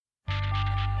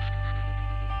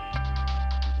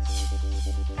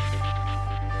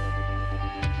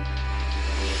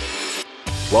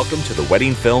Welcome to the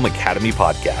Wedding Film Academy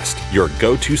podcast, your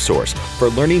go-to source for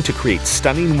learning to create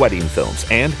stunning wedding films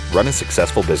and run a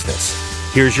successful business.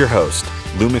 Here's your host,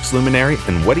 Lumix luminary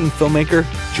and wedding filmmaker,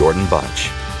 Jordan Bunch.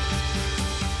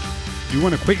 You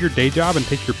want to quit your day job and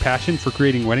take your passion for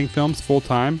creating wedding films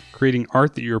full-time, creating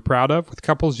art that you're proud of with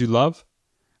couples you love?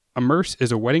 Immerse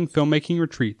is a wedding filmmaking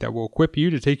retreat that will equip you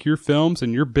to take your films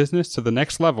and your business to the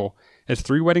next level as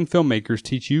 3 wedding filmmakers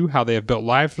teach you how they have built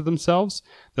lives for themselves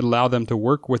that allow them to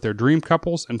work with their dream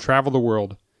couples and travel the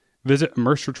world. Visit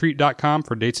immerseretreat.com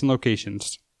for dates and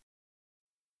locations.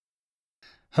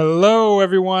 Hello,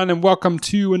 everyone, and welcome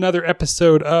to another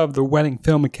episode of the Wedding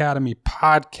Film Academy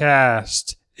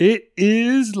podcast. It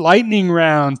is lightning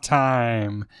round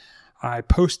time. I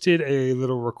posted a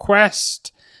little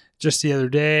request just the other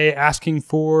day asking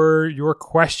for your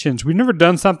questions. We've never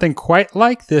done something quite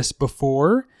like this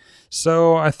before,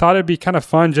 so I thought it'd be kind of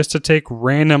fun just to take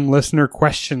random listener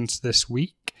questions this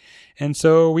week. And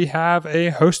so we have a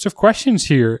host of questions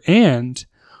here, and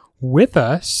with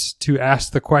us to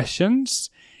ask the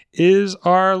questions is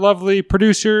our lovely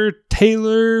producer,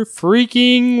 Taylor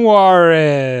freaking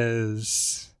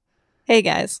Juarez. Hey,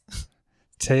 guys.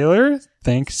 Taylor,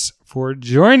 thanks for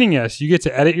joining us. You get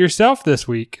to edit yourself this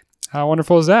week. How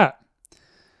wonderful is that?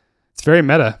 It's very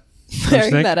meta. Very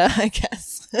meta, I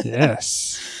guess.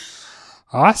 Yes.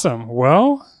 Awesome.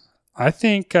 Well, I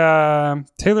think,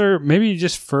 Taylor, maybe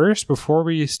just first, before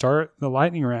we start the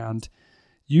lightning round,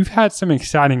 you've had some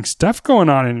exciting stuff going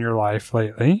on in your life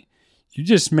lately. You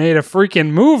just made a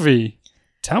freaking movie.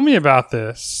 Tell me about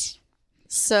this.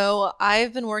 So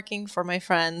I've been working for my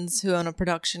friends who own a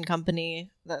production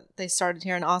company that they started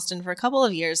here in Austin for a couple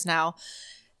of years now.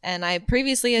 And I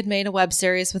previously had made a web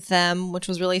series with them, which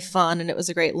was really fun. And it was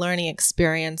a great learning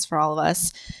experience for all of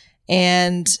us.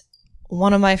 And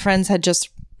one of my friends had just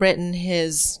written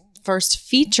his first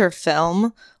feature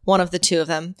film, one of the 2 of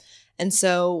them. And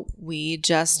so we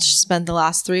just spent the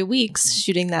last 3 weeks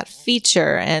shooting that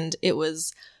feature. And it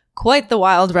was quite the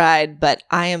wild ride. But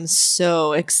I am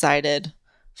so excited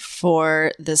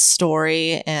for this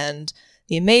story and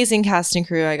the amazing cast and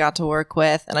crew I got to work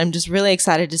with. And I'm just really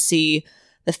excited to see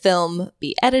the film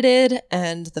be edited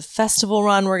and the festival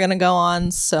run we're going to go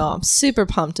on. So I'm super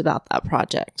pumped about that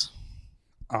project.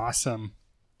 Awesome.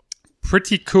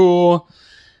 Pretty cool.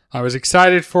 I was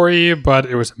excited for you, but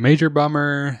it was a major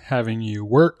bummer having you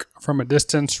work from a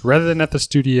distance rather than at the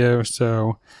studio.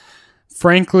 So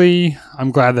frankly, I'm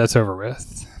glad that's over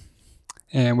with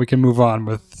and we can move on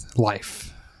with life.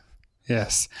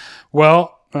 Yes.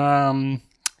 Well, how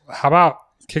about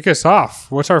kick us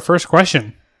off? What's our first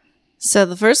question? So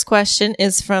the first question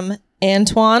is from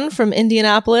Antoine from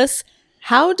Indianapolis.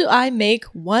 How do I make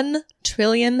 $1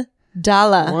 trillion?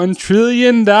 $1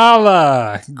 trillion.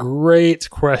 Great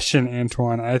question,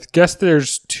 Antoine. I guess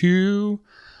there's 2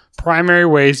 primary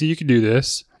ways that you could do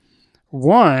this.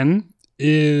 One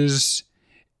is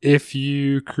if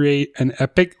you create an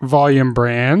epic volume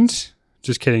brand.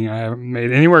 Just kidding. I haven't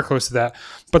made anywhere close to that.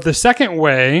 But the second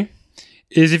way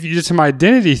is if you did some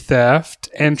identity theft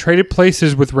and traded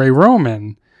places with Ray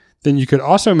Roman, then you could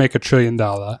also make $1 trillion.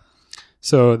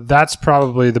 So that's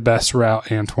probably the best route,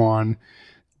 Antoine.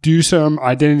 Do some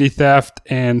identity theft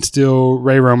and steal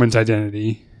Ray Roman's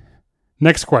identity.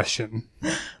 Next question.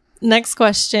 Next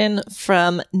question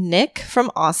from Nick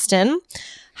from Austin.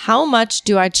 How much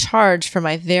do I charge for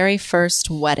my very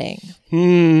first wedding?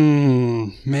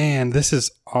 Man, this is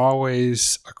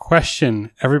always a question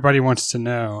everybody wants to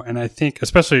know. And I think,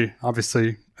 especially,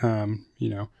 obviously, for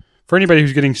anybody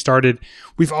who's getting started,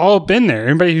 we've all been there.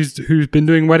 Anybody who's been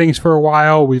doing weddings for a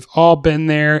while, we've all been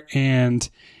there. And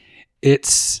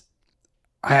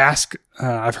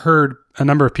I've heard a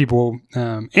number of people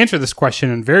answer this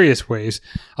question in various ways.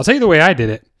 I'll tell you the way I did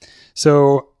it.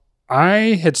 So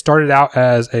I had started out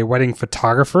as a wedding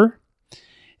photographer,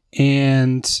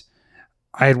 and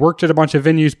I had worked at a bunch of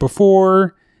venues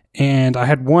before, and I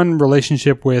had one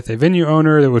relationship with a venue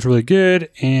owner that was really good,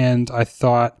 and I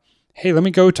thought, hey, let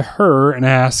me go to her and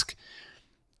ask,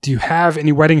 do you have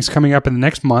any weddings coming up in the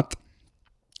next month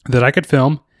that I could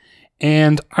film?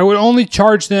 And I would only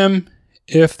charge them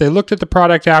if they looked at the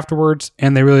product afterwards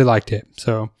and they really liked it.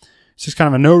 So it's just kind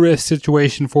of a no-risk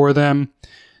situation for them.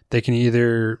 They can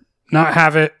either not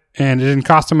have it and it didn't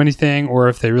cost them anything, or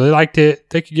if they really liked it,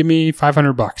 they could give me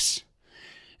 $500.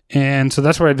 And so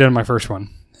that's what I did on my first one.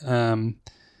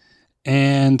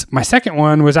 And my second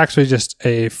one was actually just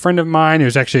a friend of mine. It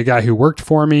was actually a guy who worked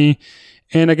for me,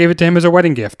 and I gave it to him as a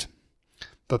wedding gift.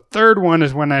 The third one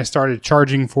is when I started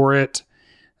charging for it.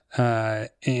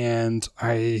 And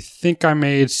I think I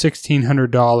made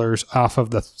 $1,600 off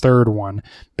of the third one,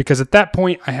 because at that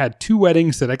point I had 2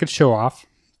 weddings that I could show off.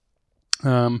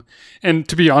 And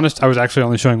to be honest, I was actually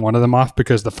only showing one of them off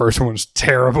because the first one was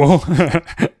terrible.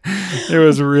 It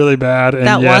was really bad. And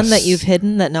that one that you've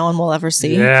hidden that no one will ever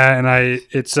see. Yeah. And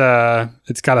it's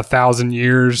got 1,000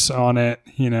 years on it.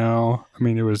 You know, I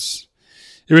mean, it was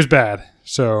bad.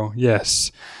 So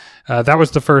yes, that was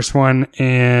the first one.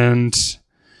 And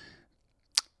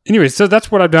anyway, so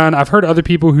that's what I've done. I've heard other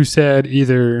people who said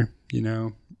either, you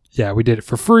know, yeah, we did it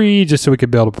for free just so we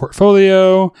could build a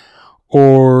portfolio,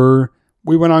 or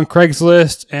we went on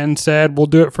Craigslist and said, we'll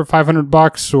do it for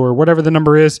 $500 or whatever the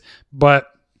number is. But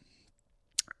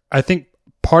I think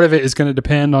part of it is going to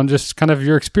depend on just kind of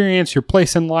your experience, your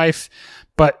place in life.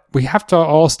 But we have to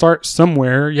all start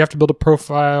somewhere. You have to build a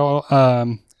profile,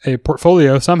 a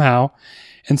portfolio somehow.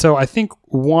 And so I think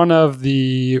one of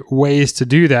the ways to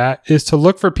do that is to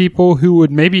look for people who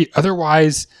would maybe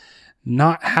otherwise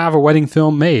not have a wedding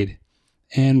film made,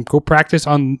 and go practice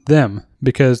on them,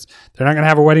 because they're not going to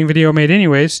have a wedding video made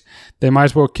anyways. They might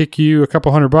as well kick you a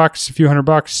couple $100, a few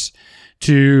 $100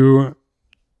 to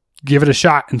give it a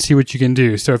shot and see what you can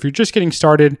do. So if you're just getting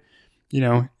started, you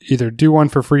know, either do one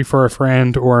for free for a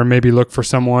friend, or maybe look for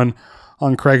someone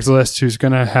on Craigslist who's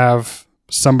going to have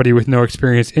somebody with no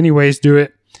experience anyways do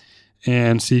it,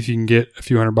 and see if you can get a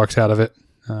few $100 out of it,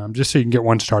 just so you can get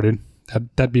one started.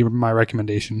 That'd be my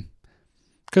recommendation.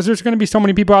 Because there's going to be so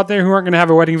many people out there who aren't going to have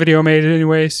a wedding video made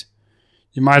anyways.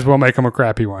 You might as well make them a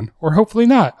crappy one. Or hopefully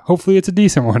not. Hopefully it's a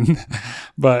decent one.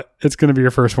 But it's going to be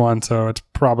your first one, so it's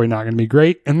probably not going to be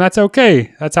great. And that's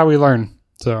okay. That's how we learn.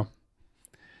 So,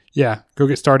 yeah, go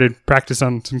get started. Practice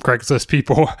on some Craigslist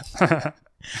people.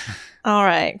 All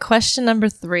right. Question number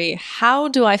 3. How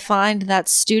do I find that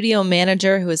studio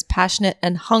manager who is passionate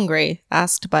and hungry?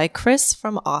 Asked by Chris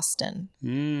from Austin.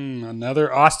 Another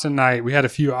Austinite. We had a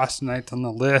few Austinites on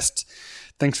the list.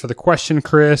 Thanks for the question,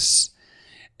 Chris.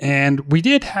 And we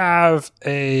did have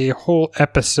a whole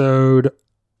episode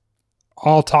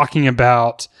all talking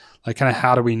about like kind of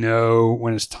how do we know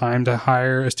when it's time to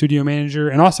hire a studio manager,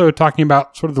 and also talking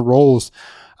about sort of the roles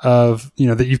of, you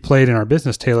know, that you've played in our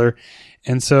business, Taylor.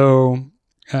 And so,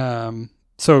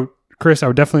 Chris, I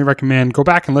would definitely recommend go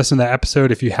back and listen to that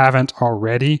episode if you haven't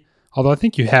already, although I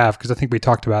think you have, because I think we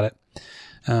talked about it.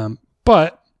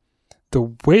 But the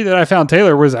way that I found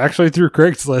Taylor was actually through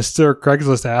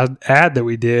Craigslist ad that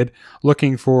we did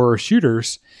looking for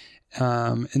shooters.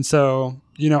 And so,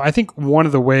 you know, I think one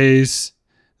of the ways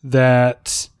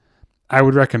that I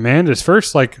would recommend is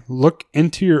first, like, look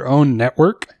into your own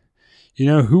network. You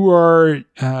know, who are,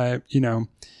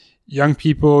 young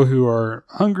people who are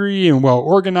hungry and well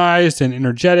organized and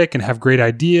energetic and have great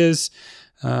ideas,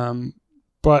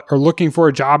 but are looking for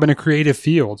a job in a creative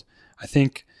field. I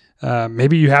think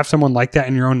maybe you have someone like that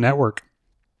in your own network.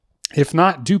 If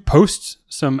not, do post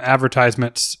some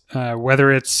advertisements,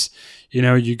 whether it's, you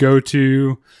know, you go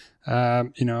to,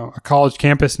 a college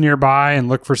campus nearby and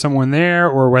look for someone there,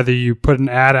 or whether you put an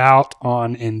ad out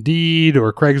on Indeed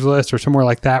or Craigslist or somewhere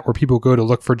like that where people go to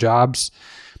look for jobs,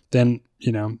 then,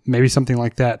 you know, maybe something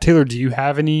like that. Taylor, do you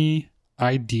have any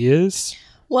ideas?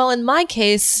 Well, in my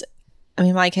case,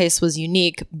 my case was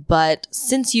unique, but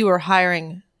since you were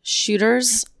hiring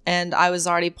shooters and I was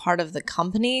already part of the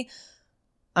company,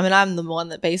 I'm the one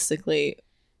that basically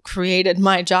created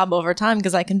my job over time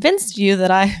because I convinced you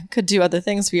that I could do other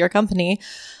things for your company.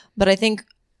 But I think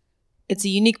it's a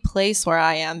unique place where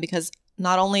I am because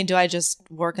not only do I just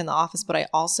work in the office, but I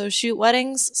also shoot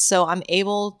weddings. So I'm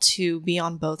able to be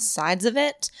on both sides of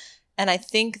it. And I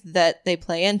think that they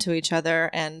play into each other.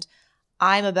 And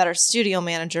I'm a better studio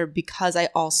manager because I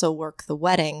also work the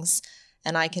weddings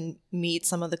and I can meet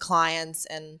some of the clients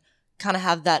and kind of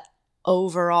have that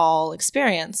overall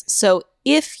experience. So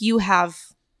if you have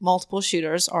multiple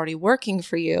shooters already working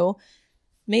for you,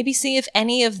 maybe see if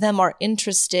any of them are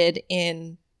interested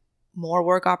in more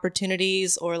work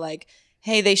opportunities, or like,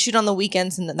 hey, they shoot on the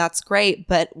weekends and that's great,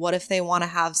 but what if they want to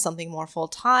have something more full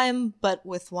time, but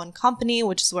with one company,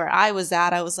 which is where I was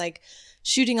at. I was like,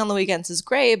 shooting on the weekends is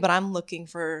great, but I'm looking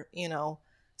for,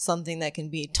 something that can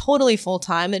be totally full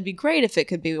time. It'd be great if it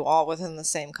could be all within the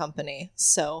same company.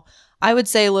 So I would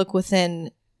say look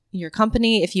within your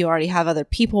company if you already have other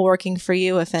people working for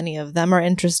you, if any of them are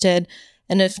interested.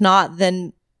 And if not,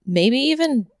 then maybe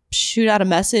even shoot out a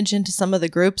message into some of the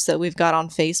groups that we've got on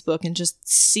Facebook and just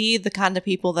see the kind of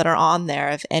people that are on there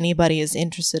if anybody is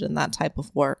interested in that type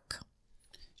of work.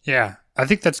 Yeah, I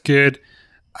think that's good.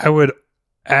 I would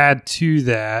add to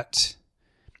that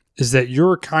is that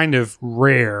you're kind of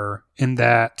rare in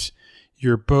that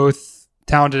you're both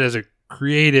talented as a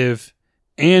creative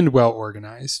and well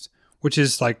organized, which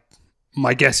is like,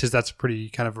 my guess is that's a pretty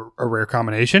kind of a rare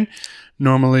combination.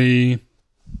 Normally,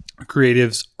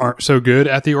 creatives aren't so good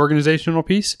at the organizational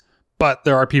piece, but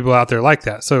there are people out there like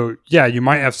that. So yeah, you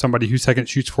might have somebody who second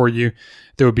shoots for you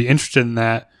that would be interested in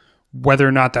that. Whether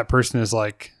or not that person is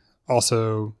like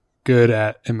also good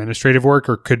at administrative work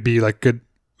or could be like an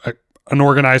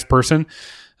organized person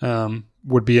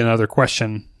would be another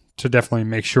question to definitely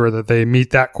make sure that they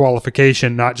meet that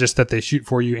qualification, not just that they shoot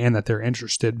for you and that they're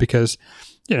interested. Because,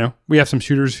 you know, we have some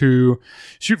shooters who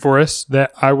shoot for us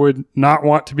that I would not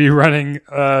want to be running,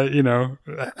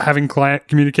 having client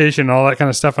communication, all that kind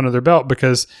of stuff under their belt,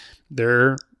 because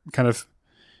they're kind of,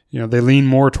 they lean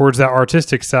more towards that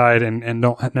artistic side and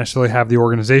don't necessarily have the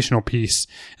organizational piece.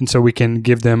 And so we can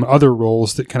give them other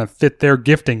roles that kind of fit their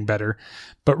gifting better.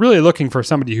 But really looking for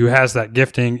somebody who has that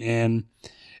gifting in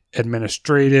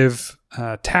administrative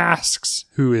tasks,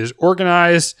 who is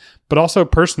organized, but also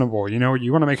personable. You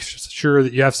want to make sure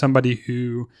that you have somebody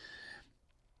who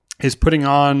is putting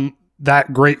on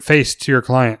that great face to your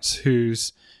clients,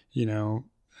 who's,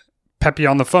 peppy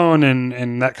on the phone,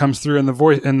 and that comes through in the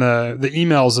voice and the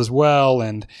emails as well.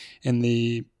 And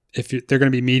if they're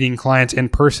going to be meeting clients in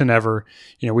person ever,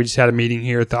 we just had a meeting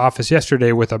here at the office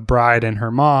yesterday with a bride and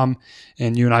her mom,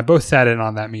 and you and I both sat in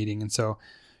on that meeting. And so,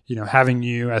 having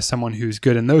you as someone who's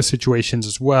good in those situations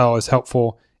as well is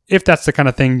helpful if that's the kind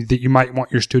of thing that you might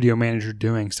want your studio manager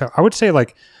doing. So I would say,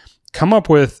 like, come up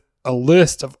with a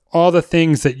list of all the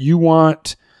things that you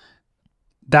want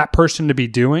that person to be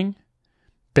doing,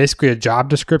 basically a job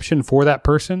description for that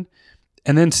person,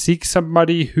 and then seek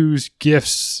somebody whose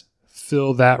gifts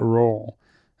fill that role.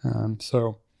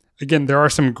 So again, there are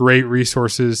some great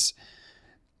resources,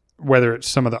 whether it's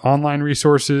some of the online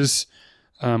resources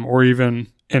or even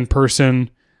in person.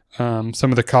 Some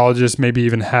of the colleges maybe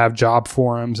even have job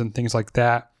forums and things like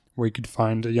that, where you could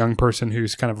find a young person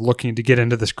who's kind of looking to get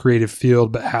into this creative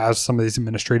field but has some of these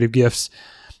administrative gifts.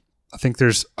 I think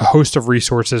there's a host of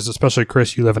resources, especially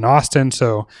Chris, you live in Austin,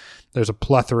 so there's a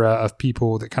plethora of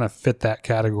people that kind of fit that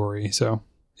category. So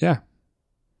yeah.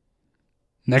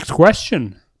 Next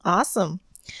question. Awesome.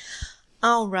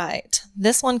 All right.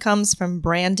 This one comes from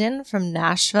Brandon from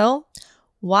Nashville.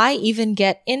 Why even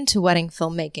get into wedding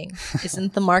filmmaking?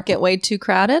 Isn't the market way too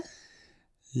crowded?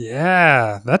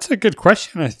 Yeah, that's a good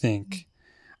question, I think.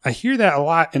 I hear that a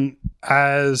lot. And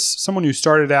as someone who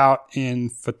started out in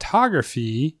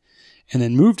photography and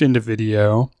then moved into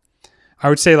video, I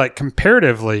would say, like,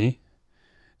 comparatively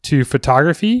to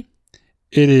photography,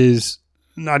 it is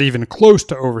not even close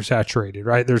to oversaturated,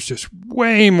 right? There's just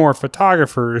way more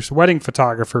photographers, wedding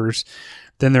photographers,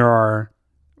 than there are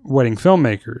wedding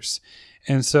filmmakers.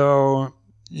 And so,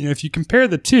 if you compare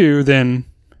the two, then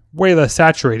way less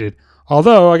saturated.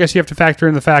 Although, I guess you have to factor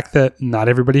in the fact that not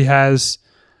everybody has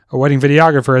a wedding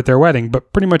videographer at their wedding,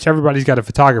 but pretty much everybody's got a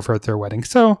photographer at their wedding.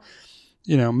 So,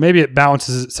 maybe it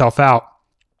balances itself out.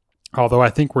 Although I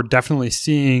think we're definitely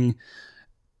seeing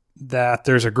that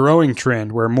there's a growing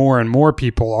trend where more and more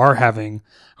people are having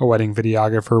a wedding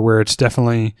videographer, where it's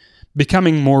definitely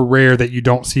becoming more rare that you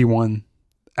don't see one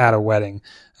at a wedding.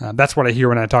 That's what I hear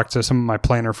when I talk to some of my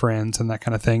planner friends and that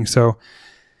kind of thing. So,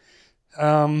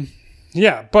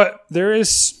 yeah, but there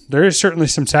is certainly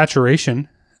some saturation.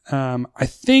 I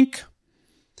think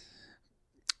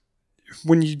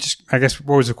when you I guess,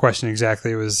 what was the question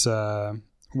exactly? It was,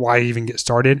 why even get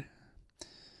started?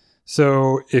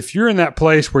 So if you're in that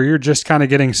place where you're just kind of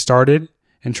getting started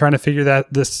and trying to figure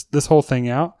this whole thing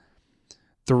out,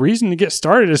 the reason to get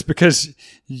started is because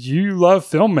you love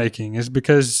filmmaking, is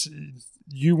because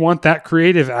you want that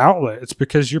creative outlet. It's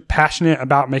because you're passionate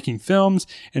about making films,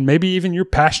 and maybe even you're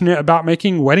passionate about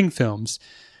making wedding films.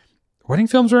 Wedding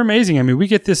films are amazing. I mean, we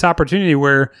get this opportunity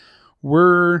where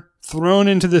we're thrown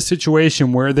into this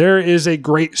situation where there is a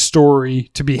great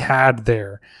story to be had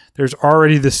there. There's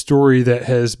already this story that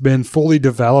has been fully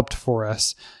developed for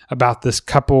us about this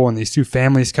couple and these two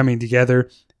families coming together.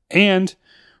 And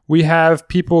we have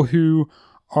people who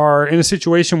are in a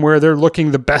situation where they're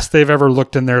looking the best they've ever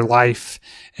looked in their life,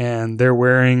 and they're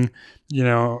wearing,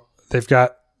 they've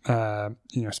got,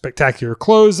 spectacular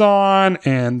clothes on,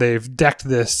 and they've decked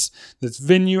this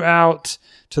venue out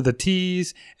to the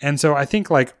T's. And so I think,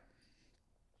 like,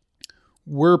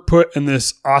 we're put in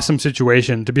this awesome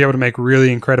situation to be able to make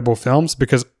really incredible films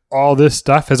because all this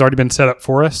stuff has already been set up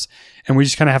for us, and we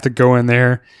just kind of have to go in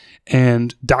there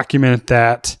and document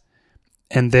that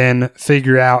and then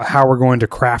figure out how we're going to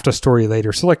craft a story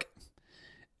later. So, like,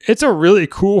 it's a really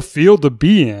cool field to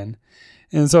be in.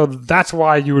 And so that's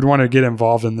why you would want to get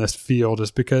involved in this field,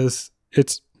 is because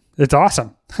it's It's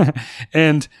awesome.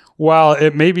 And while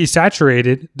it may be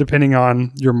saturated, depending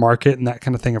on your market and that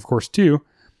kind of thing, of course, too,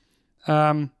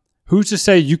 who's to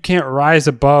say you can't rise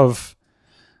above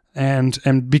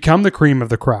and become the cream of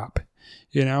the crop?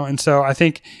 And so I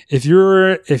think if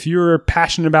you're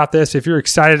passionate about this, if you're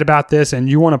excited about this, and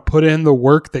you want to put in the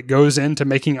work that goes into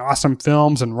making awesome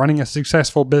films and running a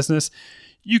successful business,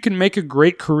 you can make a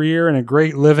great career and a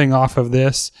great living off of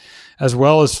this, as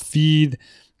well as feed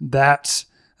that,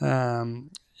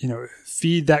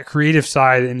 feed that creative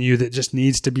side in you that just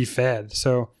needs to be fed.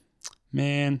 So,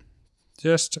 man,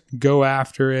 just go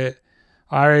after it.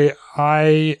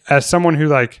 I, as someone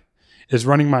who is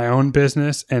running my own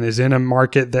business and is in a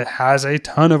market that has a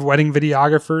ton of wedding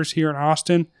videographers here in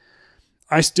Austin,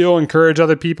 I still encourage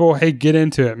other people, hey, get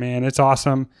into it, man. It's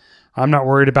awesome. I'm not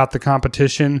worried about the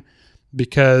competition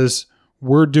because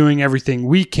we're doing everything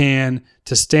we can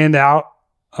to stand out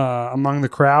among the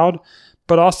crowd,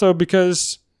 but also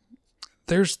because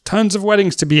there's tons of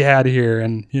weddings to be had here.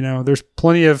 And, there's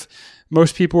plenty of,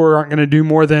 most people aren't going to do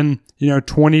more than,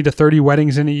 20 to 30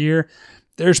 weddings in a year.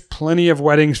 There's plenty of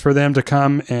weddings for them to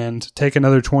come and take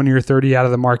another 20 or 30 out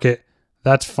of the market.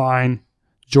 That's fine.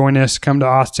 Join us. Come to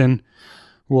Austin.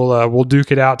 We'll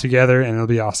duke it out together, and it'll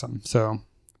be awesome. So,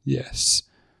 yes,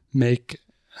 make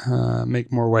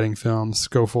more wedding films.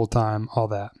 Go full time. All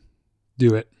that.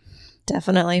 Do it.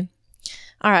 Definitely.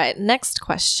 All right. Next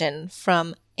question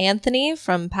from Anthony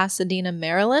from Pasadena,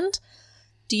 Maryland.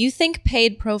 Do you think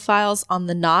paid profiles on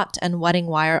The Knot and Wedding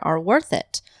Wire are worth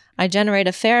it? I generate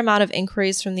a fair amount of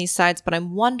inquiries from these sites, but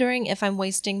I'm wondering if I'm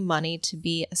wasting money to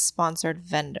be a sponsored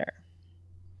vendor.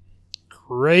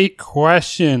 Great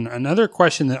question. Another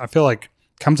question that I feel like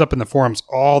comes up in the forums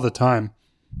all the time.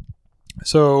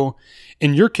 So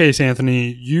in your case,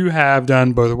 Anthony, you have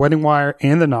done both Wedding Wire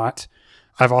and The Knot.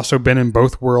 I've also been in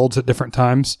both worlds at different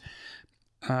times.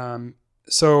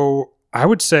 So I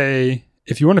would say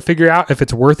if you want to figure out if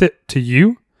it's worth it to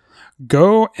you,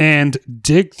 go and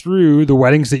dig through the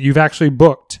weddings that you've actually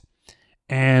booked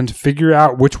and figure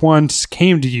out which ones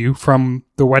came to you from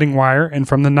the Wedding Wire and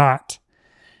from The Knot,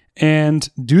 and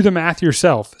do the math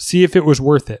yourself. See if it was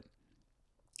worth it.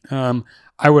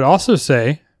 I would also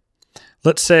say,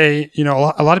 let's say, a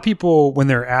lot of people, when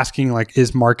they're asking,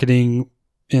 is marketing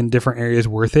in different areas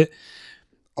worth it?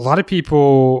 A lot of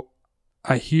people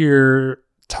I hear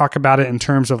talk about it in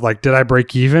terms of did I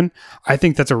break even? I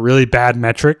think that's a really bad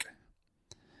metric.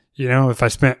 If I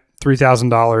spent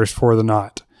 $3,000 for The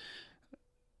Knot,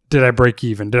 did I break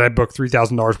even? Did I book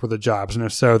 $3,000 worth of jobs? And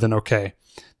if so, then okay.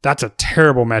 That's a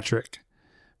terrible metric,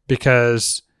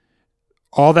 because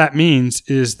all that means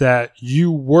is that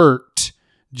you worked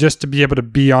just to be able to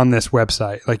be on this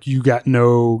website. You got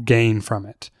no gain from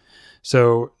it.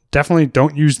 So definitely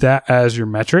don't use that as your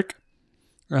metric.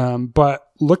 But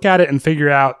look at it and figure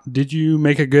out, did you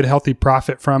make a good, healthy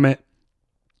profit from it?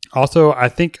 Also, I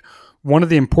think one of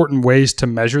the important ways to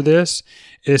measure this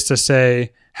is to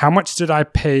say, how much did I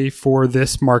pay for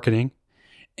this marketing,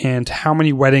 and how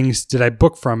many weddings did I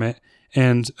book from it,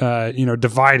 and,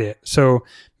 divide it. So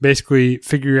basically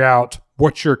figure out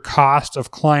what your cost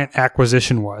of client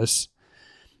acquisition was.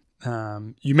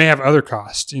 You may have other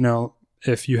costs,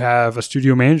 if you have a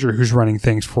studio manager who's running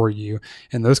things for you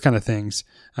and those kind of things.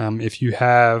 If you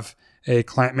have a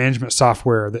client management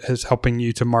software that is helping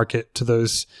you to market to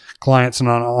those clients on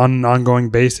an ongoing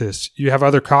basis, you have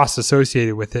other costs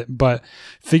associated with it. But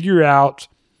figure out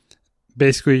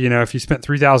basically, if you spent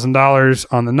 $3,000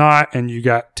 on The Knot and you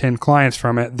got 10 clients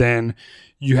from it, then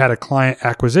you had a client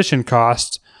acquisition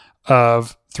cost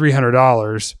of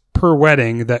 $300 per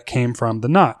wedding that came from The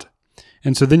Knot.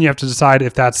 And so then you have to decide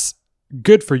if that's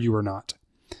good for you or not.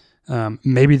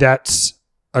 Maybe that's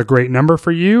a great number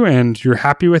for you and you're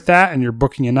happy with that and you're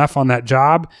booking enough on that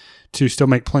job to still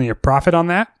make plenty of profit on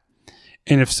that.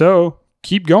 And if so,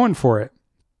 keep going for it.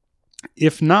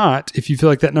 If not, if you feel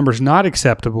like that number is not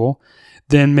acceptable,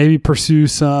 then maybe pursue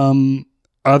some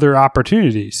other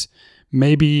opportunities.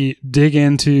 Maybe dig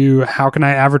into, how can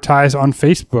I advertise on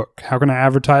Facebook? How can I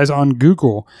advertise on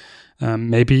Google?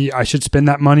 Maybe I should spend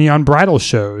that money on bridal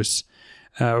shows.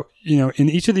 And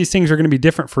each of these things are going to be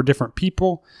different for different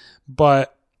people,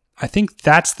 but I think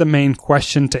that's the main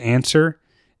question to answer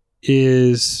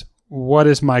is, what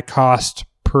is my cost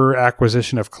per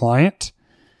acquisition of client?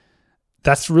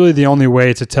 That's really the only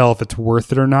way to tell if it's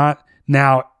worth it or not.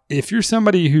 Now, if you're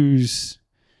somebody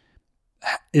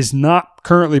is not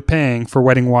currently paying for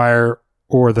Wedding Wire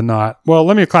or The Knot, well,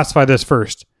 let me classify this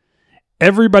first.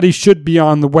 Everybody should be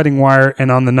on the Wedding Wire and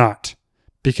on The Knot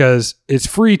because it's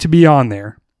free to be on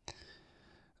there.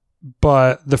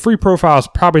 but the free profile is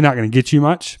probably not going to get you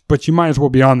much, but you might as well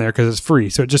be on there because it's free.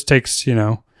 So it just takes,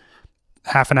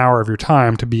 half an hour of your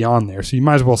time to be on there. So you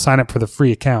might as well sign up for the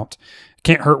free account. It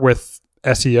can't hurt with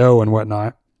SEO and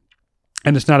whatnot.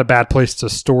 And it's not a bad place to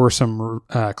store some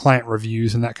client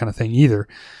reviews and that kind of thing either.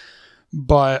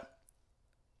 But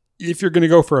if you're going to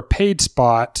go for a paid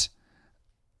spot,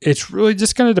 it's really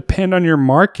just going to depend on your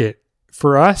market.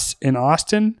 For us in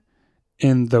Austin,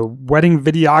 in the wedding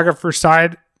videographer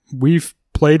side, we've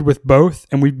played with both,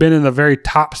 and we've been in the very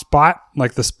top spot,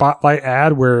 like the spotlight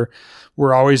ad, where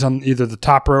we're always on either the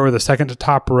top row or the second to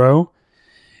top row.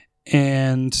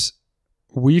 And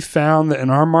we found that in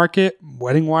our market,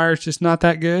 Wedding Wire is just not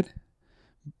that good.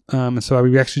 And so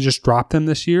we actually just dropped them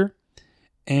this year.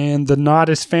 And the Knot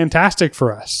is fantastic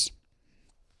for us.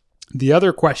 The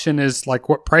other question is, like,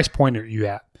 what price point are you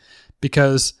at?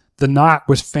 Because the Knot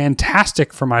was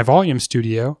fantastic for my volume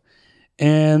studio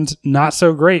and not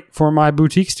so great for my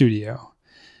boutique studio.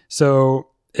 So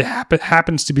it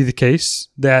happens to be the case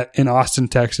that in Austin,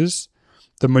 Texas,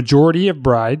 the majority of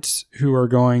brides who are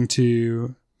going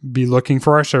to be looking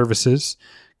for our services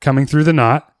coming through the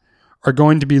Knot are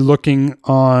going to be looking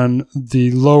on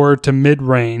the lower to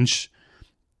mid-range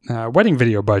wedding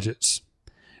video budgets.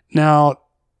 Now,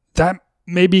 that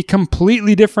may be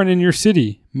completely different in your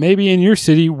city. Maybe in your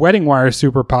city, Wedding Wire is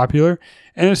super popular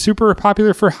and it's super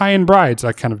popular for high-end brides.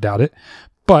 I kind of doubt it,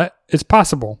 but it's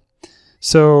possible.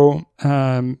 So,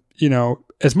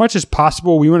 as much as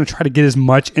possible, we want to try to get as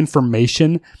much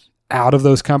information out of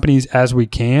those companies as we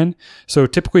can. So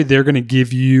typically they're going to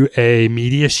give you a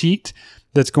media sheet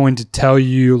that's going to tell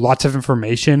you lots of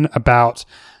information about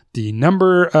the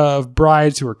number of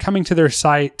brides who are coming to their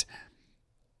site,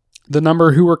 the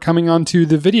number who are coming onto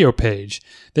the video page.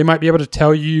 They might be able to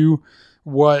tell you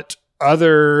what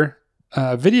other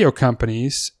video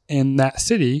companies in that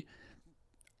city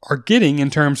are getting in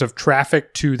terms of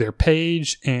traffic to their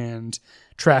page and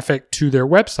traffic to their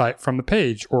website from the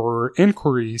page, or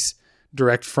inquiries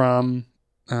direct from,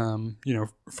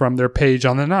 from their page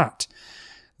on the Knot.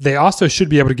 They also should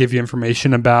be able to give you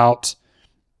information about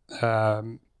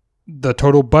the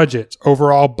total budget,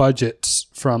 overall budgets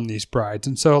from these brides.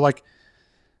 And so,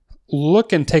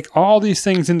 look and take all these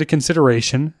things into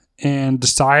consideration and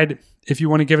decide if you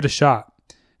want to give it a shot.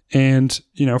 And,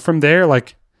 from there,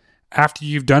 after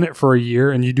you've done it for a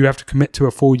year, and you do have to commit to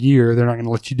a full year, they're not going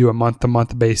to let you do a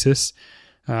month-to-month basis,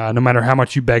 no matter how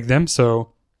much you beg them.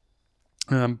 So,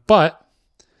 but,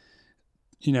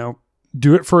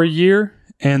 do it for a year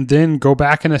and then go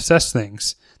back and assess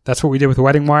things. That's what we did with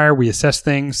Wedding Wire. We assessed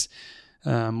things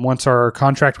once our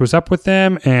contract was up with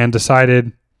them and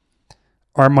decided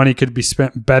our money could be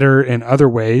spent better in other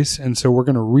ways. And so we're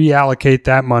going to reallocate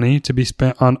that money to be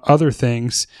spent on other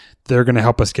things that are going to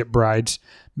help us get brides,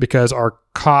 because our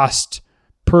cost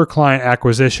per client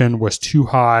acquisition was too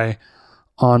high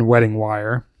on Wedding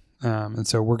Wire. And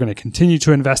so we're going to continue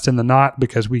to invest in the Knot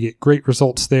because we get great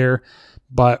results there,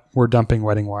 but we're dumping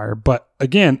Wedding Wire. But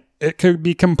again, it could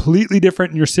be completely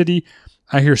different in your city.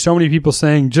 I hear so many people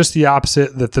saying just the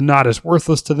opposite, that the Knot is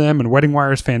worthless to them and Wedding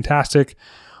Wire is fantastic,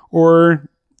 or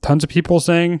tons of people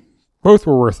saying both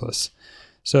were worthless.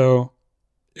 So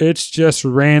it's just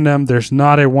random. There's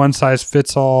not a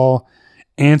one-size-fits-all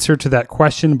answer to that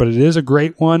question, but it is a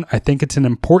great one. I think it's an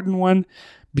important one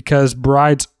because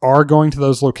brides are going to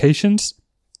those locations.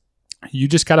 You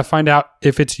just got to find out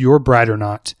if it's your bride or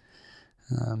not.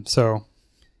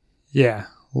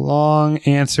 Long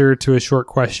answer to a short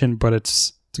question, but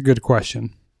it's a good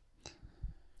question.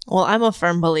 Well, I'm a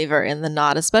firm believer in the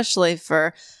Knot, especially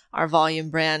for our volume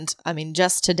brand. I mean,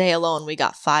 just today alone, we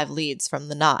got 5 leads from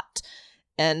the Knot.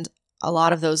 And a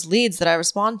lot of those leads that I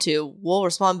respond to will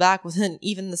respond back within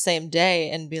even the same day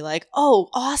and be like, oh,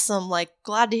 awesome.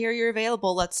 Glad to hear you're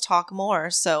available. Let's talk more.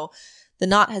 So the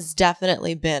Knot has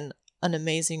definitely been an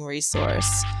amazing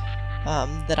resource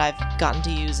that I've gotten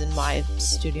to use in my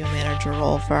studio manager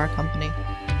role for our company.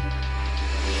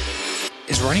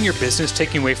 Is running your business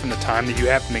taking away from the time that you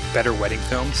have to make better wedding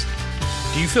films?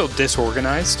 Do you feel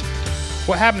disorganized?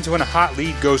 What happens when a hot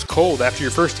lead goes cold after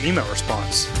your first email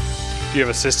response? Do you have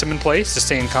a system in place to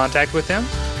stay in contact with them?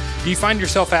 Do you find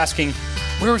yourself asking,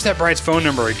 where was that bride's phone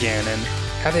number again, and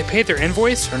have they paid their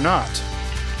invoice or not?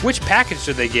 Which package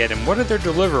did they get, and what are their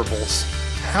deliverables?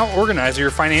 How organized are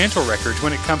your financial records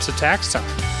when it comes to tax time?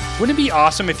 Wouldn't it be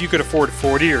awesome if you could afford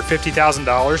 $40,000 or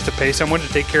 $50,000 to pay someone to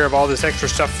take care of all this extra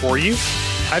stuff for you?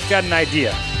 I've got an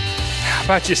idea. How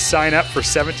about you sign up for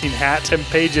 17 Hats and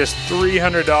pay just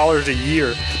 $300 a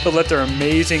year to let their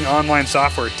amazing online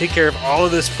software take care of all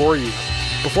of this for you?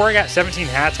 Before I got 17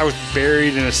 Hats, I was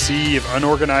buried in a sea of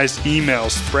unorganized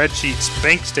emails, spreadsheets,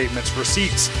 bank statements,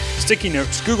 receipts, sticky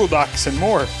notes, Google Docs, and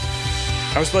more.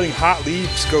 I was letting hot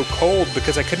leads go cold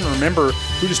because I couldn't remember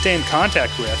who to stay in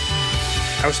contact with.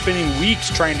 I was spending weeks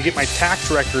trying to get my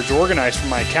tax records organized from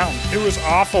my accountant. It was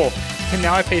awful. And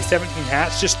now I pay 17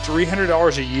 Hats just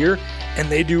 $300 a year, and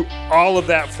they do all of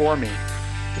that for me.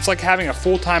 It's like having a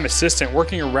full-time assistant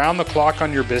working around the clock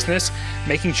on your business,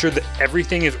 making sure that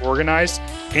everything is organized,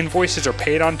 invoices are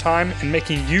paid on time, and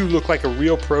making you look like a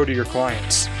real pro to your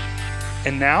clients.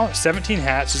 And now, 17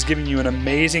 Hats is giving you an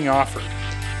amazing offer.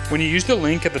 When you use the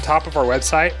link at the top of our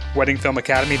website,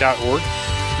 weddingfilmacademy.org,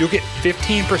 you'll get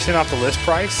 15% off the list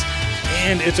price,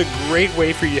 and it's a great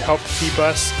way for you to help keep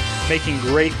us making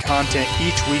great content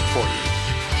each week for you.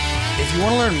 If you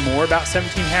want to learn more about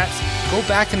 17 Hats, go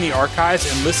back in the archives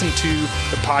and listen to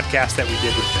the podcast that we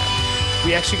did with them.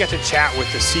 We actually got to chat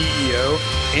with the CEO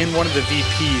and one of the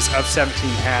VPs of 17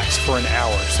 Hats for an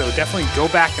hour. So definitely go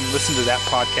back and listen to that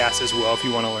podcast as well if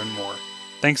you want to learn more.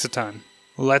 Thanks a ton.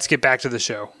 Let's get back to the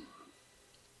show.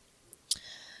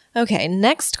 Okay,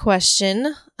 next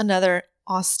question. Another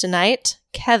Austinite,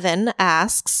 Kevin,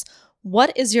 asks,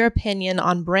 what is your opinion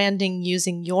on branding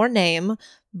using your name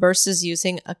versus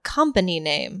using a company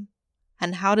name?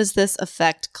 And how does this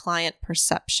affect client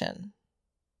perception?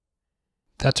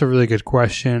 That's a really good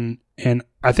question. And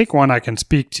I think one I can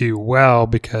speak to well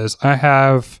because I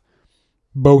have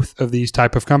both of these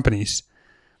type of companies.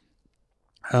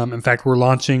 In fact, we're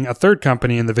launching a third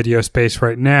company in the video space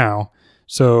right now.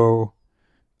 So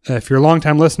if you're a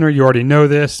longtime listener, you already know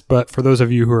this. But for those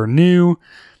of you who are new,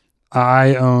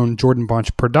 I own Jordan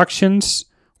Bunch Productions,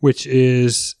 which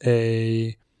is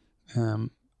a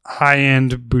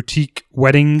high-end boutique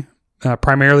wedding,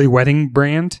 primarily wedding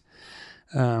brand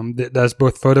that does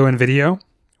both photo and video.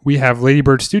 We have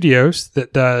Ladybird Studios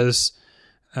that does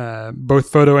both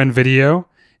photo and video,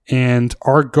 and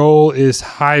our goal is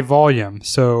high volume.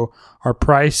 So our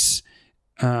price,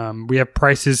 we have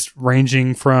prices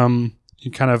ranging from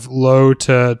kind of low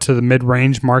to the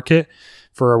mid-range market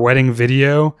for a wedding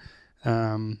video.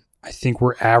 I think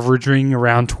we're averaging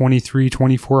around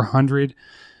 $2,300-$2,400.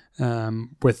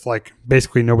 With like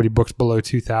basically nobody books below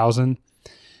 2,000,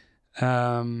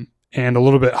 and a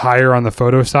little bit higher on the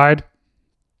photo side.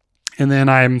 And then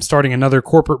I'm starting another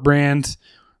corporate brand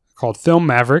called Film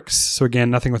Mavericks. So again,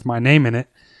 nothing with my name in it.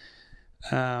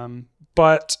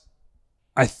 But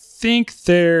I think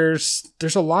there's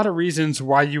a lot of reasons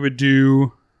why you would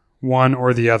do one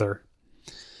or the other.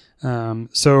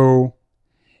 So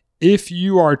if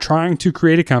you are trying to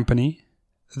create a company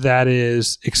that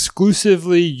is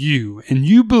exclusively you, and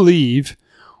you believe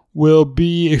will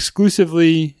be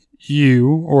exclusively you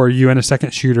or you and a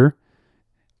second shooter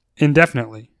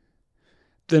indefinitely,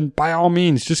 then by all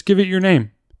means, just give it your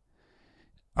name.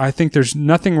 I think there's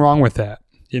nothing wrong with that.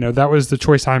 You know, that was the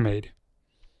choice I made.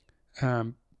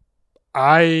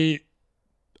 I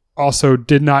also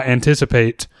did not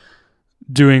anticipate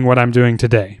doing what I'm doing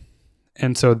today.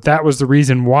 And so that was the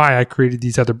reason why I created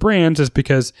these other brands, is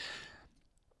because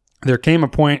there came a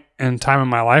point in time in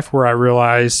my life where I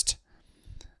realized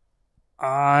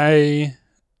I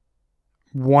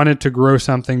wanted to grow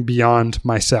something beyond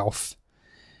myself.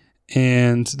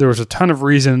 And there was a ton of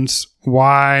reasons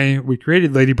why we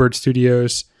created Ladybird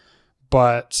Studios,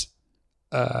 but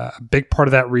a big part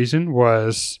of that reason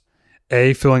was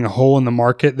A, filling a hole in the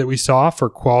market that we saw for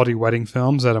quality wedding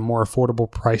films at a more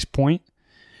affordable price point,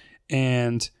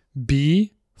 and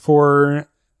B, for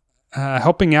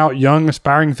helping out young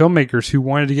aspiring filmmakers who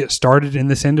wanted to get started in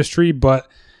this industry. But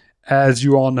as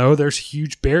you all know, there's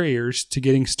huge barriers to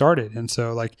getting started. And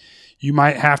so like you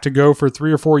might have to go for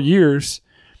 3 or 4 years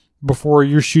before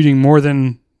you're shooting more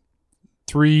than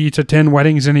 3 to 10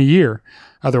 weddings in a year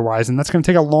otherwise. And that's going to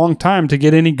take a long time to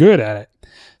get any good at it.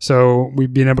 So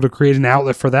we've been able to create an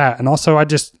outlet for that. And also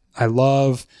I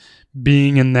love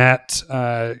being in that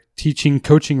teaching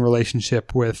coaching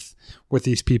relationship with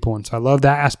these people. And so I love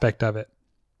that aspect of it.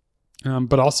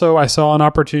 But also I saw an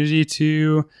opportunity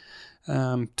to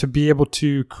be able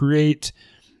to create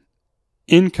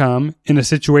income in a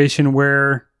situation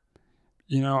where,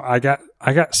 you know, I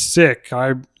got sick.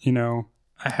 I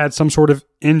had some sort of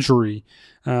injury,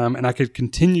 and I could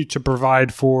continue to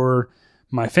provide for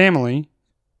my family,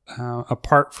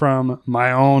 apart from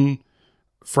my own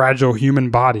fragile human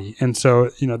body. And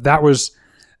so, you know, that was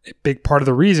a big part of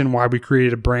the reason why we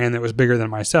created a brand that was bigger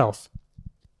than myself.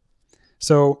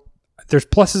 So there's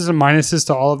pluses and minuses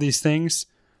to all of these things.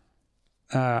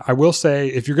 I will say,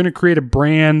 if you're going to create a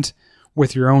brand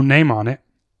with your own name on it,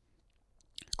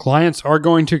 clients are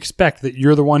going to expect that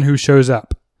you're the one who shows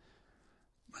up.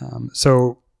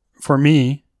 So for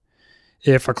me,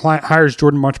 if a client hires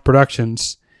Jordan Bunch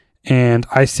Productions and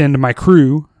I send my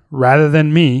crew rather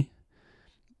than me,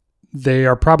 they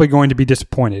are probably going to be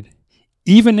disappointed.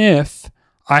 Even if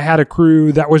I had a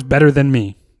crew that was better than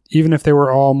me, even if they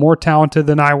were all more talented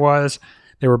than I was,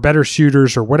 they were better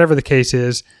shooters or whatever the case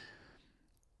is,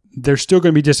 they're still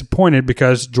going to be disappointed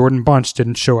because Jordan Bunch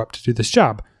didn't show up to do this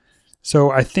job.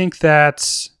 So I think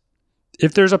that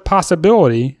if there's a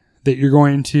possibility that you're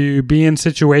going to be in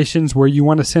situations where you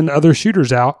want to send other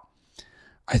shooters out,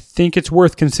 I think it's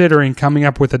worth considering coming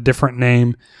up with a different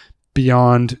name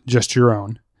beyond just your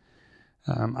own.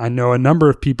 I know a number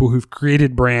of people who've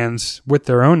created brands with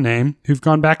their own name who've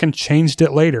gone back and changed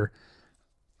it later.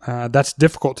 That's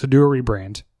difficult to do a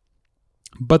rebrand.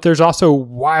 But there's also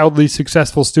wildly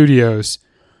successful studios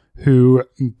who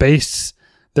base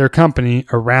their company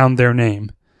around their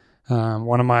name.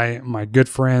 One of my good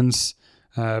friends,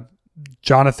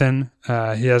 Jonathan,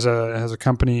 he has a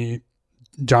company,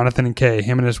 Jonathan and Kay,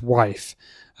 him and his wife.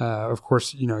 Of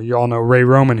course, you all know Ray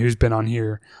Roman, who's been on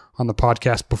here on the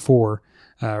podcast before.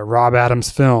 Rob Adams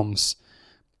Films.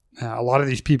 A lot of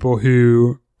these people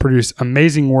who produce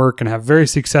amazing work and have very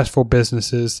successful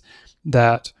businesses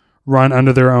that run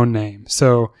under their own name.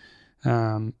 So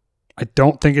I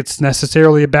don't think it's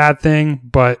necessarily a bad thing,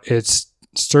 but it's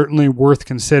certainly worth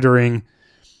considering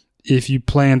if you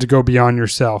plan to go beyond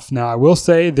yourself. Now, I will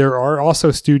say there are also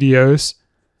studios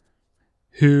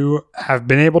who have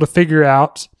been able to figure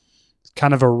out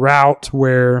kind of a route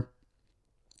where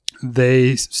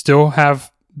they still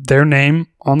have their name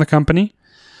on the company,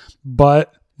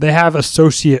 but they have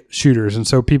associate shooters. And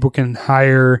so people can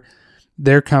hire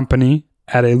their company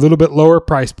at a little bit lower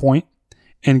price point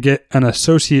and get an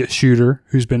associate shooter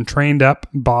who's been trained up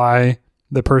by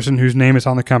the person whose name is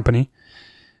on the company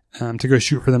to go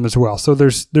shoot for them as well. So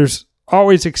there's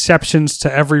always exceptions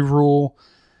to every rule.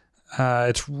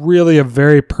 It's really a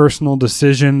very personal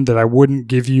decision that I wouldn't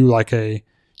give you like a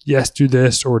yes, do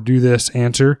this or do this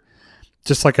answer.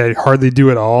 Just like I hardly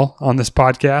do it all on this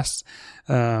podcast.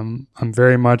 I'm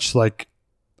very much like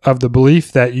of the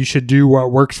belief that you should do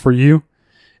what works for you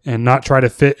and not try to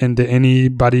fit into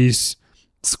anybody's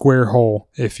square hole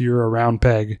if you're a round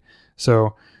peg.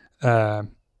 So,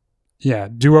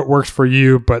 do what works for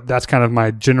you, but that's kind of my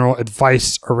general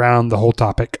advice around the whole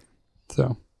topic.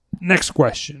 So, next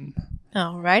question.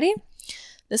 Alrighty.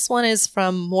 This one is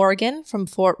from Morgan from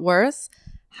Fort Worth.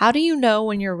 How do you know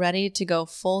when you're ready to go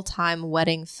full-time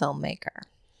wedding filmmaker?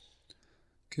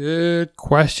 Good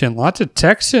question. Lots of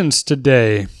Texans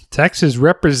today. Texas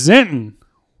representing.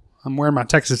 I'm wearing my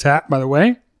Texas hat, by the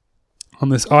way, on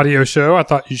this audio show. I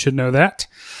thought you should know that.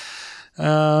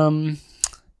 How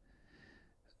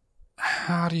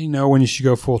do you know when you should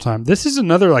go full-time? This is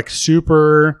another like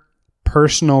super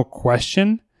personal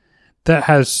question that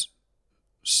has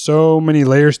so many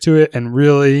layers to it and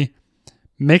really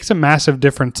makes a massive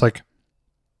difference, like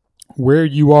where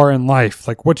you are in life.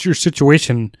 Like, what's your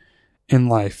situation in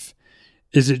life?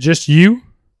 Is it just you?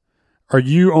 Are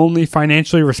you only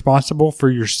financially responsible for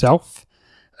yourself?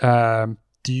 Do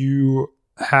you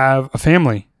have a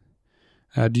family?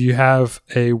 Do you have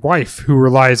a wife who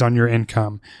relies on your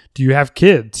income? Do you have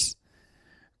kids?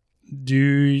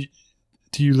 Do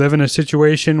you live in a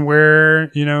situation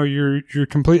where, you're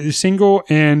completely single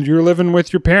and you're living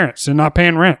with your parents and not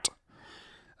paying rent?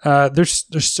 There's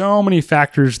so many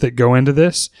factors that go into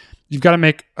this. You've got to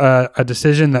make a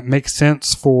decision that makes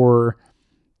sense for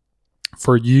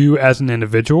you as an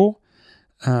individual,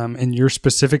 in your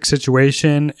specific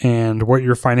situation and what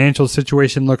your financial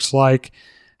situation looks like,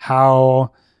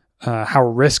 how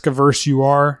risk averse you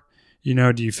are.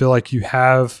 Do you feel like you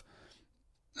have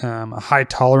a high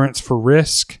tolerance for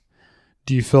risk?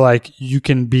 Do you feel like you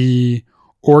can be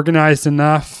organized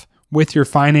enough with your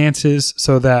finances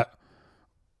so that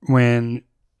when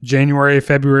January,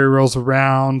 February rolls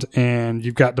around and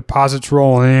you've got deposits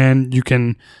rolling in, you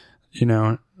can,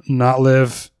 not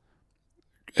live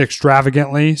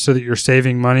extravagantly so that you're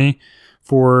saving money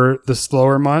for the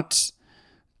slower months,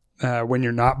 when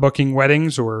you're not booking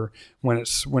weddings or when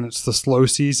it's the slow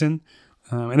season.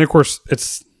 And of course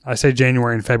I say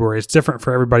January and February. It's different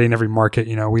for everybody in every market.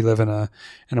 We live in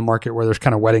a market where there's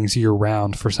kind of weddings year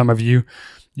round. For some of you,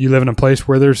 you live in a place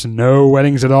where there's no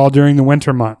weddings at all during the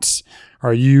winter months.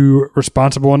 Are you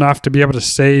responsible enough to be able to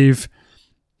save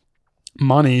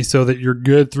money so that you're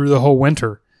good through the whole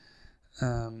winter?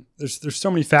 There's so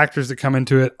many factors that come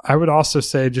into it. I would also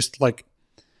say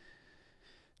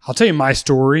I'll tell you my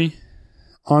story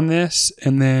on this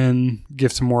and then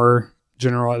give some more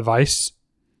general advice.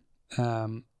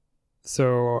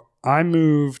 So I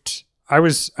moved. I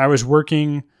was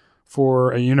working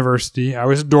for a university. I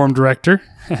was a dorm director.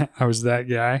 I was that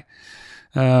guy.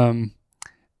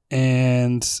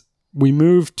 And we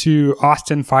moved to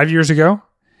Austin 5 years ago.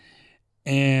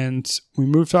 And we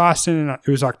moved to Austin, and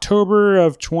it was October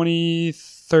of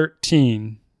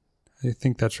 2013. I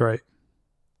think that's right.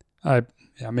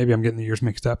 Maybe I'm getting the years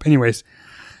mixed up. Anyways,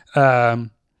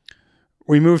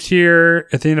 we moved here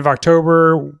at the end of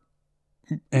October,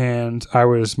 and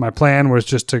my plan was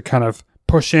just to kind of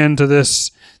push into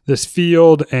this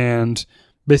field and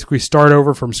basically start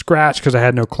over from scratch, because I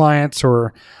had no clients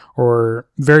or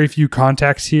very few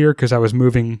contacts here, because I was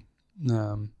moving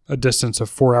a distance of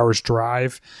 4 hours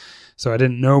drive. So I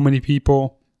didn't know many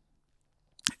people.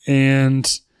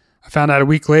 And I found out a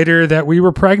week later that we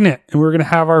were pregnant and we were going to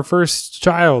have our first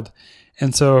child.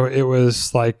 And so it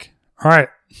was like, all right,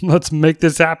 let's make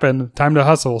this happen. Time to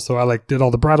hustle. So I did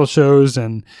all the bridal shows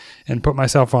and put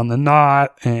myself on The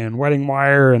Knot and Wedding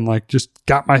Wire, and just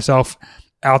got myself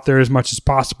out there as much as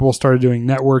possible. Started doing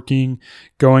networking,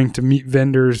 going to meet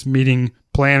vendors, meeting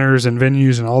planners and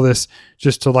venues and all this,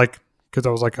 just to because I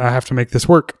was like, I have to make this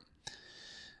work.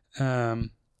 That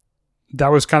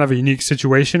was kind of a unique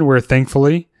situation where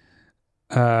thankfully,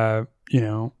 we had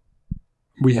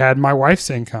my wife's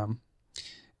income.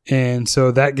 And so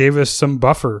that gave us some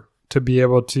buffer to be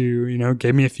able to,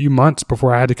 gave me a few months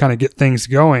before I had to kind of get things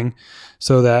going,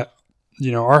 so that,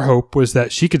 our hope was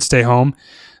that she could stay home,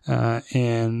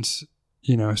 and,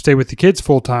 stay with the kids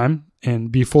full time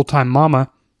and be full-time mama.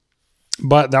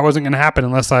 But that wasn't going to happen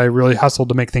unless I really hustled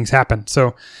to make things happen.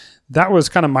 So that was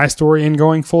kind of my story in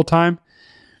going full-time.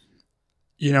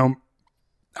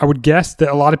 I would guess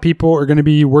that a lot of people are going to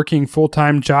be working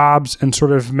full-time jobs and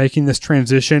sort of making this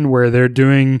transition where they're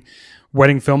doing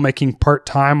wedding filmmaking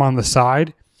part-time on the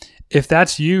side. If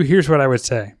that's you, here's what I would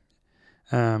say.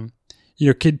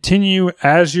 Continue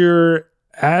as you're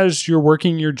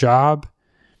working your job,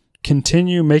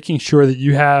 continue making sure that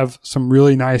you have some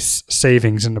really nice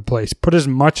savings into place. Put as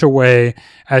much away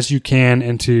as you can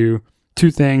into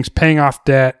two things: paying off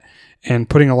debt and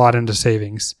putting a lot into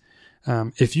savings.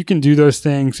 If you can do those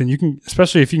things, and you can,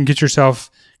 especially if you can get yourself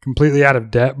completely out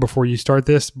of debt before you start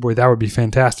this, boy, that would be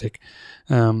fantastic.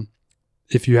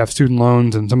 If you have student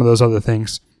loans and some of those other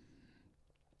things.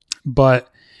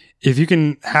 But if you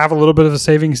can have a little bit of a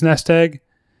savings nest egg,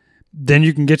 then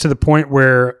you can get to the point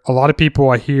where a lot of people,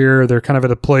 I hear, they're kind of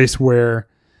at a place where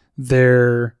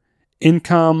their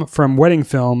income from wedding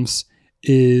films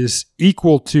is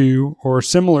equal to or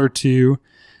similar to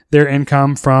their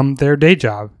income from their day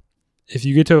job. If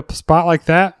you get to a spot like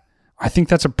that, I think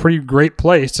that's a pretty great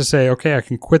place to say, okay, I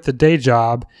can quit the day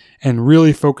job and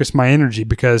really focus my energy,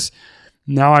 because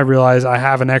now I realize I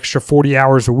have an extra 40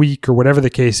 hours a week or whatever the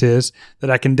case is that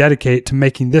I can dedicate to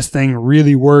making this thing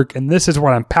really work. And this is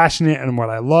what I'm passionate and what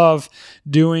I love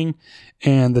doing.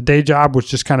 And the day job was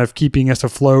just kind of keeping us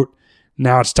afloat.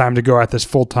 Now it's time to go at this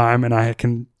full time, and I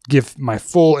can give my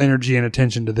full energy and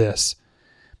attention to this.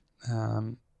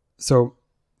 So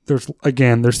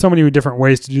there's so many different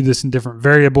ways to do this in different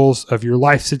variables of your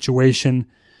life situation.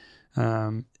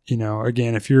 Again,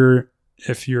 if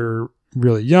you're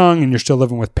really young and you're still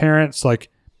living with parents,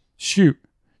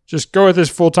 just go at this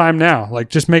full time now.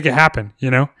 Just make it happen,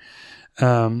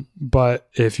 But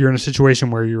if you're in a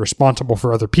situation where you're responsible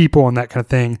for other people and that kind of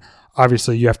thing,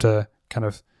 obviously you have to kind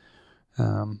of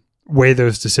weigh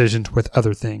those decisions with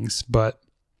other things. But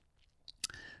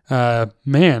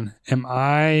man, am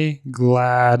I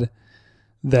glad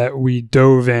that we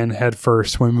dove in head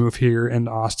first when we moved here in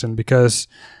Austin, because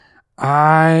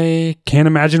I can't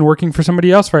imagine working for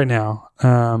somebody else right now.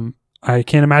 I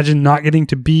can't imagine not getting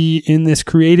to be in this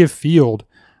creative field.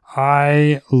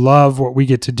 I love what we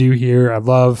get to do here. I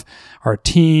love our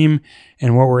team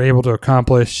and what we're able to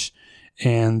accomplish,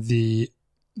 and the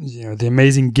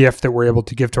amazing gift that we're able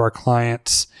to give to our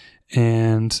clients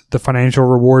and the financial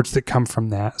rewards that come from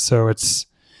that. So it's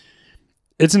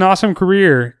an awesome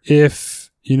career if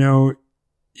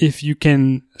you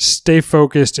can stay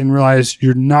focused and realize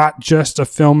you're not just a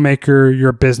filmmaker, you're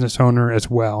a business owner as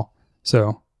well.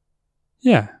 So,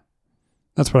 yeah,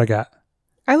 that's what I got.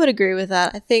 I would agree with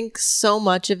that. I think so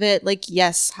much of it,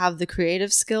 yes, have the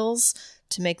creative skills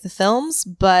to make the films,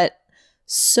 but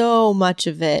so much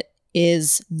of it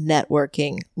is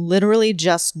networking. Literally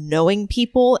just knowing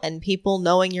people and people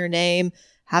knowing your name,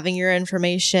 having your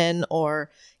information, or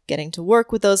getting to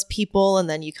work with those people, and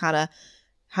then you kind of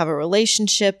have a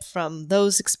relationship from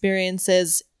those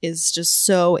experiences is just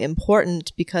so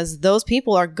important, because those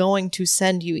people are going to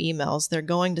send you emails. They're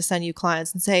going to send you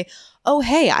clients and say, oh,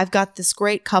 hey, I've got this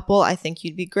great couple. I think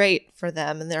you'd be great for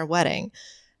them and their wedding.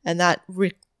 And that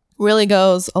really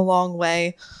goes a long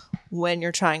way when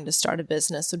you're trying to start a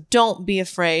business. So don't be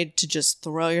afraid to just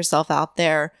throw yourself out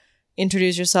there,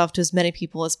 introduce yourself to as many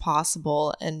people as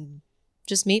possible, and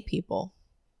just meet people.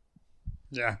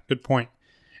 Yeah, good point.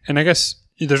 And I guess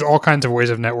there's all kinds of ways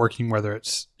of networking, whether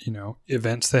it's,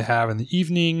 events they have in the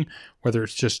evening, whether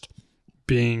it's just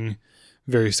being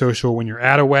very social when you're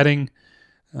at a wedding,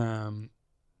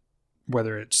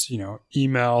 whether it's,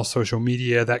 email, social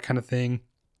media, that kind of thing.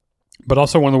 But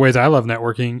also one of the ways I love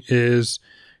networking is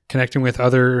connecting with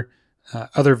other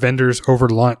vendors over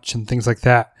lunch and things like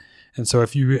that. And so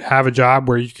if you have a job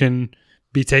where you can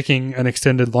be taking an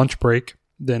extended lunch break,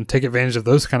 then take advantage of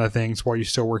those kind of things while you're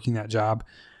still working that job,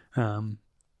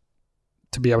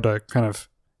 to be able to kind of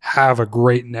have a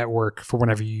great network for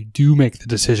whenever you do make the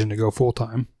decision to go full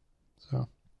time. So,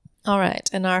 all right.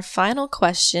 And our final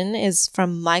question is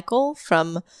from Michael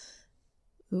from,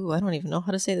 I don't even know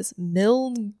how to say this,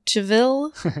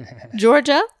 Milledgeville,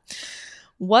 Georgia.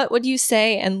 What would you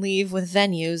say and leave with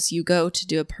venues you go to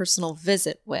do a personal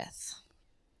visit with?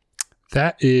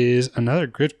 That is another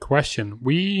good question.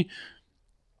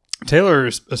 Taylor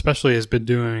especially has been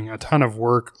doing a ton of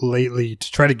work lately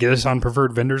to try to get us on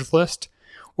preferred vendors list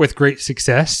with great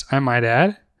success, I might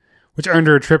add, which earned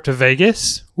her a trip to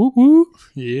Vegas. Woo woo.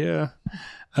 Yeah.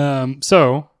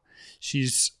 So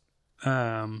she's,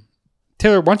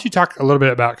 Taylor, why don't you talk a little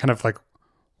bit about kind of like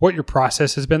what your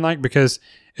process has been like? Because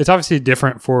it's obviously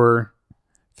different for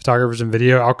photographers and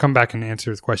video. I'll come back and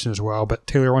answer the question as well. But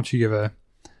Taylor, why don't you give a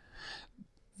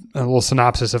little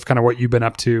synopsis of kind of what you've been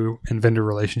up to in vendor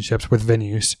relationships with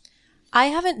venues? I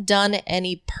haven't done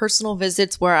any personal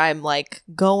visits where I'm like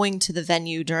going to the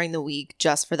venue during the week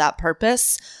just for that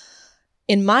purpose.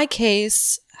 In my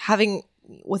case,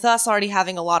 with us already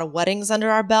having a lot of weddings under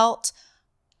our belt,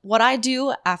 what I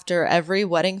do after every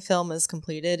wedding film is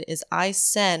completed is I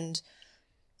send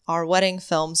our wedding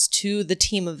films to the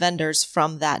team of vendors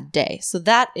from that day. So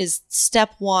that is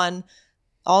step one.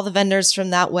 All the vendors from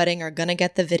that wedding are going to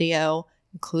get the video,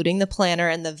 including the planner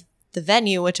and the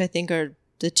venue, which I think are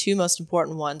the two most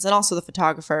important ones, and also the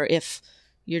photographer if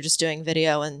you're just doing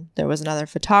video and there was another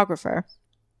photographer.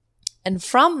 And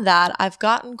from that, I've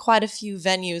gotten quite a few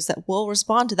venues that will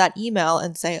respond to that email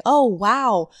and say, oh,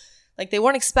 wow, like they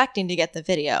weren't expecting to get the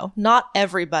video. Not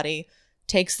everybody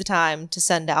takes the time to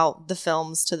send out the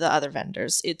films to the other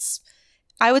vendors.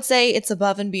 I would say it's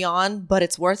above and beyond, but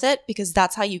it's worth it because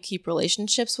that's how you keep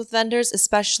relationships with vendors,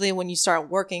 especially when you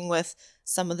start working with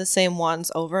some of the same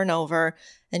ones over and over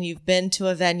and you've been to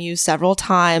a venue several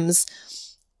times.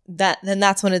 Then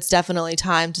that's when it's definitely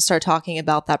time to start talking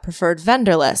about that preferred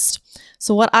vendor list.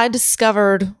 So what I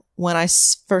discovered when I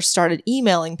first started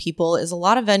emailing people is a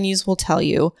lot of venues will tell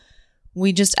you,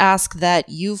 we just ask that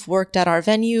you've worked at our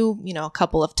venue, a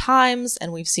couple of times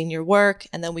and we've seen your work,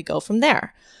 and then we go from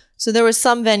there. So there were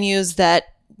some venues that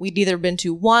we'd either been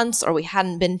to once or we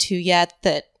hadn't been to yet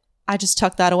that I just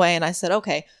tucked that away and I said,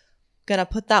 okay, gonna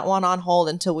put that one on hold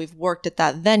until we've worked at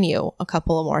that venue a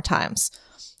couple of more times.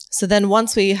 So then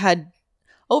once we had,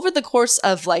 over the course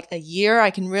of like a year,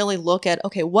 I can really look at,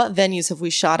 okay, what venues have we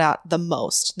shot at the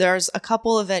most? There's a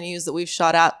couple of venues that we've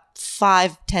shot at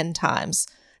 5-10 times.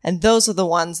 And those are the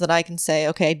ones that I can say,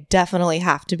 okay, definitely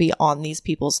have to be on these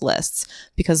people's lists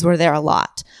because we're there a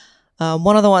lot.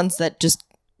 One of the ones that just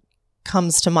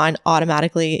comes to mind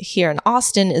automatically here in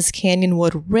Austin is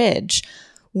Canyonwood Ridge.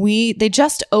 They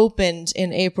just opened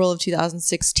in April of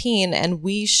 2016, and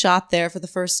we shot there for the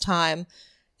first time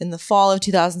in the fall of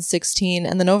 2016.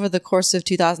 And then over the course of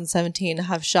 2017,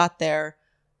 have shot there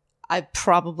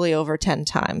probably over 10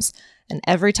 times. And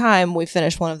every time we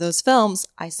finish one of those films,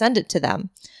 I send it to them.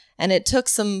 And it took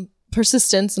some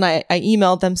persistence, and I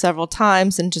emailed them several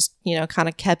times and just, kind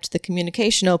of kept the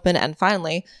communication open, and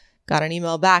finally got an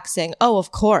email back saying, oh,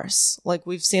 of course, like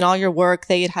we've seen all your work.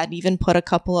 They had even put a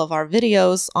couple of our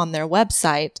videos on their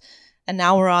website, and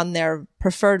now we're on their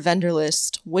preferred vendor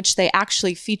list, which they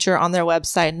actually feature on their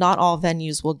website. Not all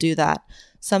venues will do that.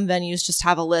 Some venues just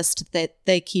have a list that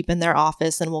they keep in their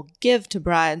office and will give to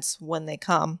brides when they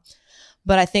come.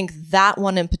 But I think that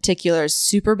one in particular is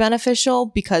super beneficial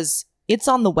because it's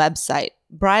on the website.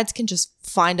 Brides can just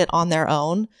find it on their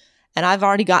own. And I've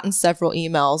already gotten several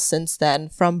emails since then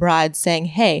from brides saying,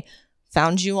 hey,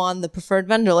 found you on the preferred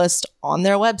vendor list on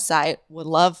their website. Would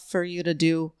love for you to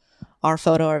do our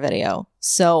photo or video.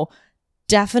 So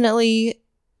definitely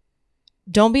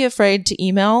don't be afraid to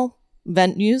email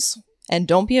venues, and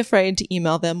don't be afraid to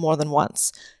email them more than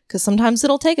once. Because sometimes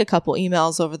it'll take a couple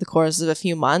emails over the course of a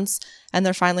few months and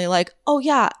they're finally like, oh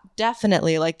yeah,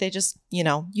 definitely. Like they just,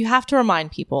 you have to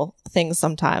remind people things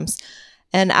sometimes.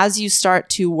 And as you start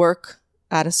to work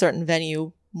at a certain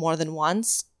venue more than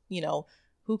once.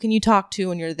 Who can you talk to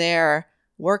when you're there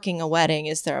working a wedding?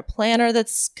 Is there a planner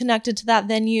that's connected to that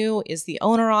venue? Is the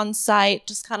owner on site?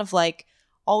 Just kind of like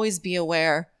always be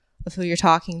aware of who you're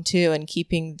talking to and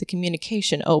keeping the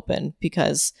communication open,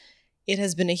 because it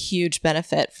has been a huge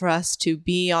benefit for us to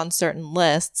be on certain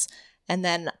lists. And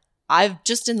then I've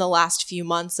just in the last few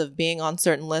months of being on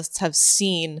certain lists have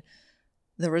seen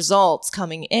the results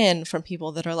coming in from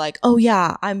people that are like, oh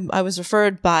yeah, I was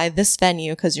referred by this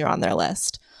venue because you're on their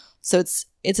list. So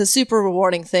it's a super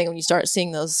rewarding thing when you start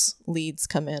seeing those leads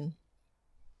come in.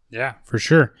 Yeah, for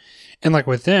sure. And like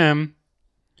with them,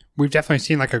 we've definitely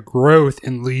seen like a growth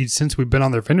in leads since we've been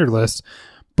on their vendor list,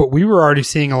 but we were already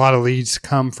seeing a lot of leads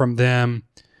come from them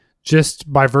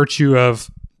just by virtue of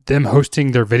them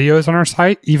hosting their videos on our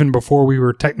site, even before we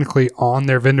were technically on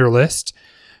their vendor list,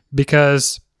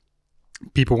 because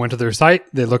people went to their site,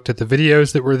 they looked at the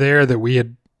videos that were there that we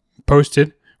had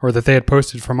posted or that they had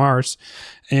posted from ours,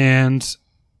 and,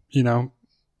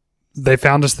 they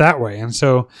found us that way. And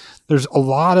so there's a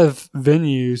lot of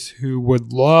venues who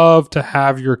would love to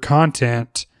have your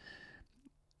content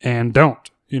and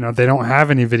don't. They don't have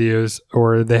any videos,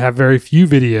 or they have very few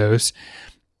videos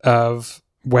of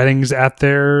weddings at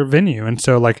their venue. And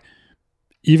so like,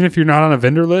 even if you're not on a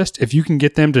vendor list, if you can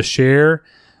get them to share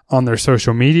on their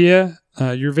social media,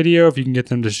 your video, if you can get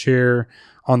them to share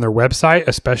on their website,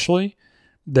 especially,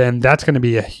 then that's going to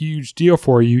be a huge deal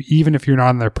for you, even if you're not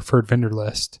on their preferred vendor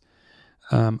list.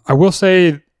 I will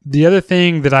say the other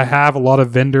thing that I have a lot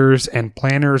of vendors and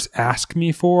planners ask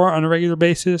me for on a regular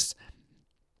basis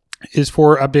is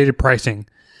for updated pricing.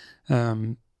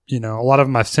 A lot of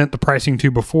them I've sent the pricing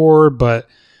to before, but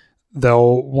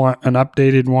they'll want an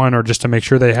updated one, or just to make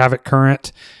sure they have it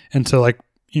current. And so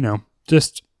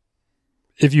just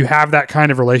if you have that kind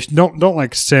of relation, don't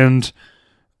like send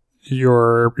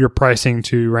your pricing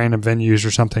to random venues or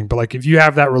something. But like if you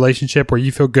have that relationship where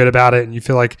you feel good about it and you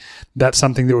feel like that's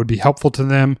something that would be helpful to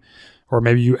them, or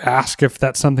maybe you ask if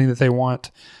that's something that they want,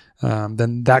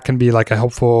 then that can be like a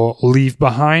helpful leave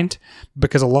behind,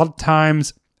 because a lot of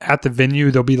times at the venue,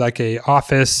 there'll be like a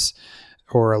office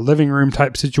or a living room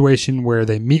type situation where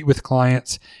they meet with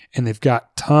clients and they've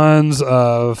got tons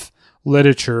of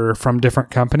literature from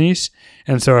different companies.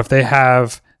 And so if they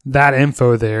have that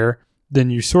info there, then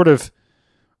you sort of,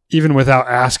 even without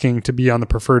asking to be on the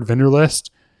preferred vendor list,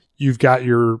 you've got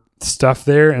your stuff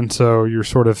there. And so you're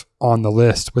sort of on the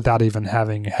list without even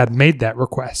having had made that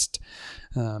request.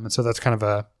 And so that's kind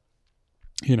of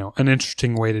an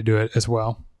interesting way to do it as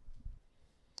well.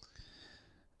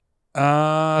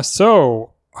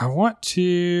 So I want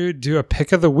to do a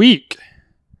pick of the week.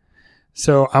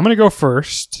 So I'm going to go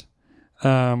first. We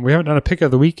haven't done a pick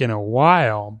of the week in a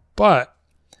while, but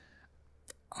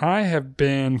I have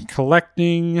been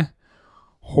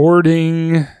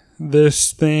hoarding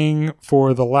this thing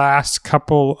for the last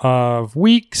couple of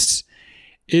weeks.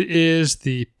 It is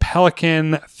the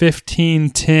Pelican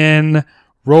 1510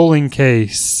 rolling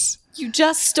case. You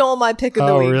just stole my pick of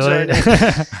the week, really?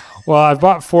 Jordan. Well, I've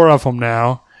bought 4 of them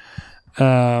now.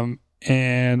 And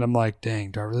I'm like,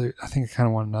 dang, I think I kind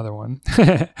of want another one.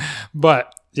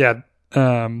 But yeah.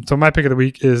 So my pick of the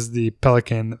week is the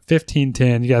Pelican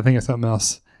 1510. You got to think of something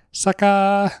else.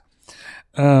 Sucker.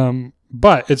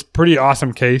 But it's pretty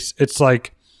awesome case. It's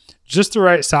like just the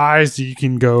right size. You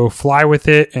can go fly with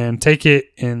it and take it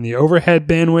in the overhead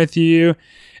bin with you.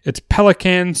 It's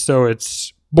Pelican, so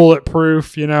it's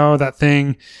bulletproof. That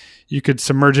thing, you could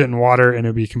submerge it in water and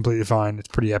it'd be completely fine. It's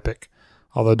pretty epic.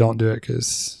 Although don't do it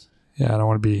because, I don't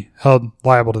want to be held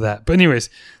liable to that. But anyways,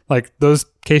 like those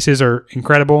cases are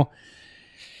incredible.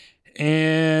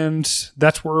 And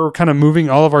that's where we're kind of moving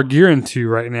all of our gear into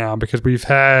right now, because we've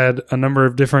had a number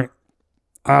of different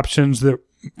options that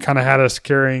kind of had us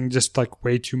carrying just like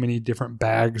way too many different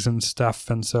bags and stuff.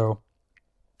 And so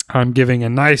I'm giving a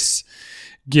nice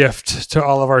gift to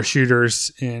all of our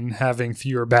shooters in having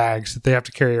fewer bags that they have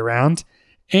to carry around.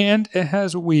 And it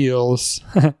has wheels.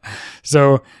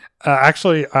 So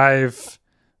actually I've...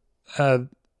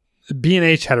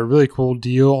 B&H had a really cool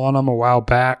deal on them a while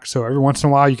back. So every once in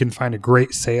a while you can find a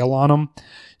great sale on them.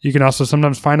 You can also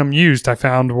sometimes find them used. I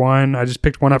found one. I just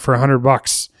picked one up for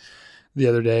 $100 the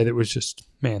other day. That was just,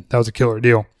 man, that was a killer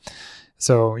deal.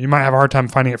 So you might have a hard time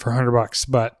finding it for $100.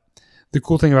 But the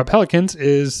cool thing about Pelicans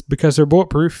is because they're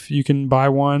bulletproof, you can buy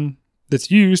one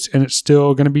that's used and it's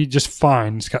still going to be just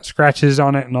fine. It's got scratches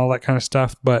on it and all that kind of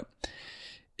stuff, but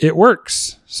it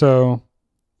works. So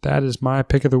that is my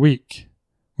pick of the week.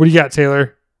 What do you got,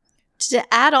 Taylor? To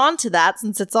add on to that,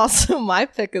 since it's also my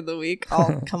pick of the week,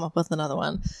 I'll come up with another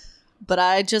one. but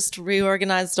I just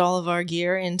reorganized all of our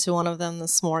gear into one of them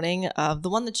this morning. The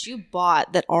one that you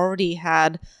bought that already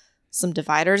had some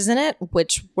dividers in it,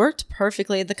 which worked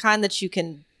perfectly. The kind that you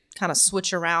can kind of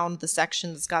switch around the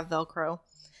section that's got Velcro.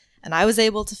 And I was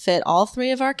able to fit all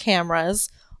 3 of our cameras,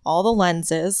 all the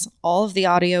lenses, all of the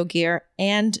audio gear,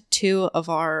 and 2 of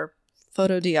our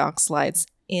PhotoDiox lights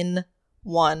in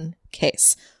one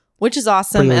case, which is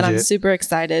awesome. Pretty and I'm legit. super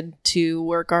excited to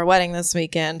work our wedding this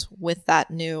weekend with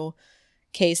that new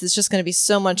case. It's just going to be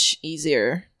so much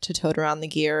easier to tote around the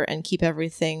gear and keep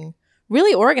everything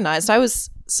really organized. I was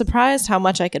surprised how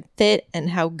much I could fit and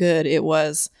how good it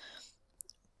was.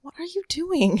 What are you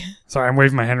doing? Sorry, I'm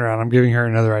waving my hand around. I'm giving her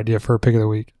another idea for a pick of the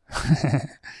week.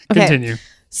 Continue.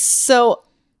 So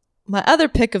my other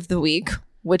pick of the week,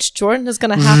 which Jordan is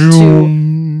going to have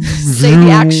to say the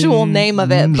actual name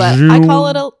of it, but I call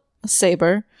it a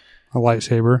saber. A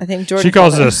lightsaber. I think Jordan She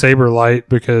calls called it a saber light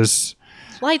because...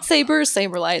 lightsaber,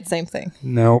 saber light, same thing.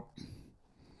 Nope.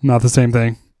 Not the same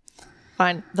thing.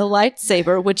 Fine. The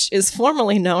lightsaber, which is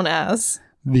formerly known as...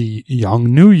 the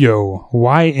Yongnuyo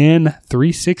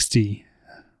YN360.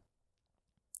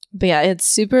 But yeah, it's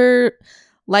super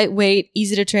lightweight,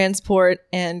 easy to transport,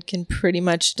 and can pretty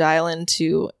much dial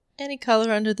into any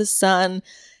color under the sun.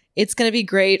 It's going to be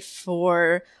great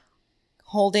for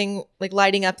holding, like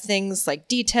lighting up things like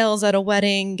details at a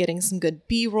wedding, getting some good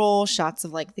B-roll, shots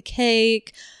of like the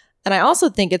cake. And I also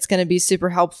think it's going to be super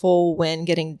helpful when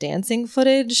getting dancing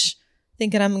footage.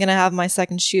 Thinking I'm going to have my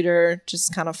second shooter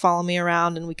just kind of follow me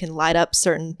around and we can light up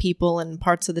certain people and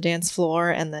parts of the dance floor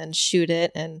and then shoot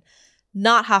it and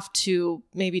not have to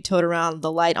maybe tote around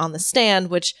the light on the stand,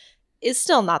 which is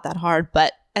still not that hard,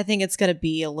 but I think it's going to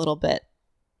be a little bit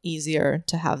easier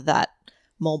to have that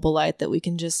mobile light that we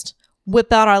can just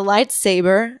whip out our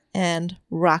lightsaber and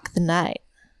rock the night.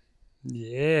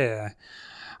 Yeah.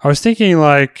 I was thinking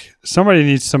like somebody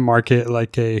needs to market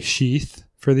like a sheath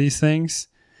for these things.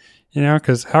 You know,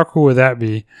 because how cool would that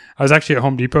be? I was actually at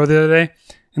Home Depot the other day,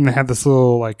 and they had this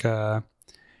little, like,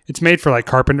 it's made for, like,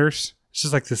 carpenters. It's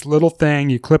just, like, this little thing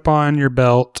you clip on your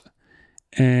belt,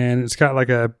 and it's got, like,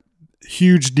 a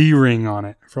huge D-ring on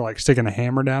it for, like, sticking a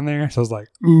hammer down there. So I was like,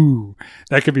 ooh,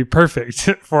 that could be perfect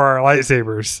for our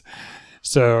lightsabers.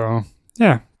 So,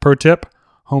 yeah, pro tip,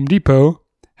 Home Depot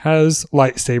has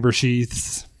lightsaber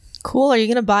sheaths. Cool. Are you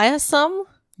going to buy us some?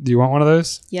 Do you want one of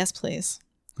those? Yes, please.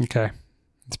 Okay.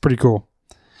 It's pretty cool.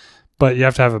 But you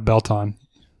have to have a belt on.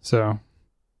 So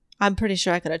I'm pretty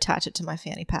sure I could attach it to my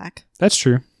fanny pack. that's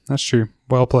true. That's true.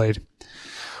 Well played.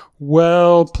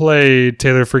 Well played,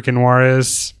 Taylor freaking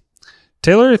Juarez.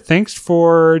 Taylor, thanks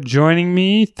for joining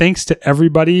me. Thanks to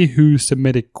everybody who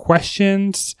submitted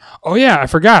questions. Oh yeah, I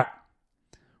forgot.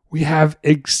 We have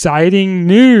exciting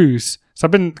news. So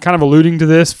I've been kind of alluding to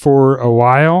this for a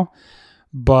while,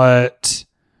 but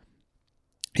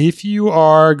if you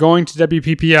are going to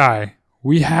WPPI,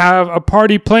 we have a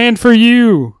party planned for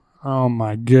you. Oh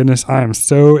my goodness, I am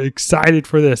so excited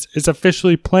for this. It's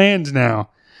officially planned now.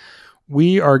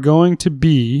 We are going to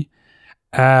be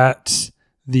at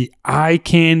the Eye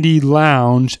Candy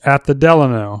Lounge at the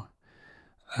Delano.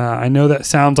 I know that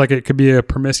sounds like it could be a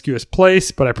promiscuous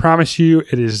place, but I promise you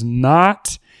it is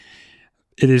not.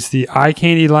 It is the Eye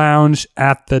Candy Lounge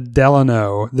at the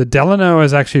Delano. The Delano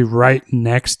is actually right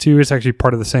next to, it's actually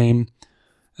part of the same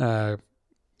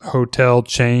hotel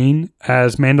chain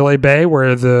as Mandalay Bay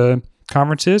where the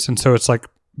conference is. And so it's like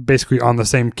basically on the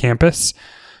same campus,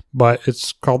 but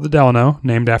it's called the Delano,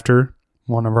 named after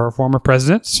one of our former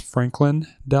presidents, Franklin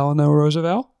Delano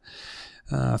Roosevelt.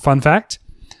 Fun fact.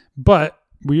 But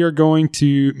we are going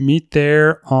to meet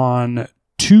there on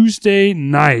Tuesday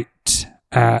night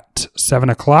at 7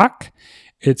 o'clock.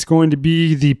 It's going to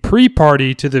be the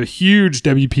pre-party to the huge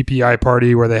WPPI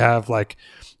party where they have like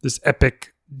this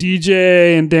epic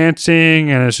DJ and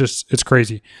dancing, and it's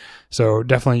crazy. So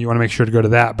definitely you want to make sure to go to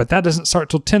that. But that doesn't start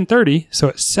till 10:30. So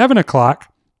at 7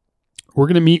 o'clock, we're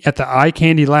going to meet at the Eye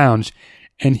Candy Lounge.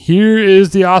 And here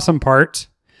is the awesome part.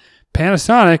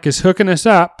 Panasonic is hooking us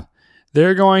up.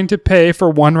 They're going to pay for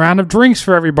one round of drinks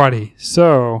for everybody.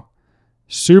 So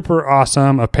super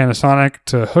awesome of Panasonic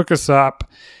to hook us up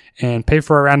and pay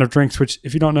for a round of drinks, which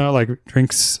if you don't know, like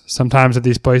drinks sometimes at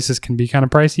these places can be kind of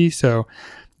pricey. So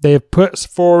they have put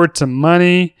forward some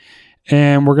money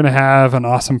and we're going to have an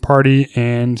awesome party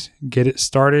and get it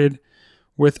started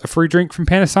with a free drink from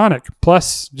Panasonic.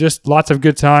 Plus just lots of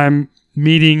good time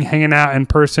meeting, hanging out in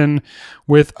person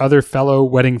with other fellow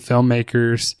wedding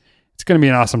filmmakers. It's going to be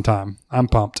an awesome time. I'm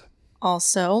pumped.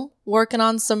 Also, working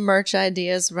on some merch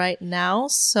ideas right now,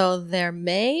 so there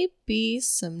may be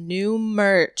some new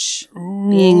merch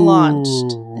being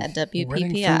launched at WPPI.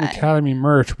 Wedding Film Academy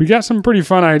merch. We got some pretty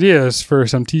fun ideas for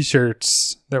some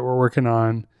t-shirts that we're working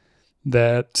on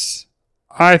that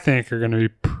I think are going to be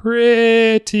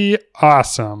pretty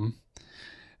awesome.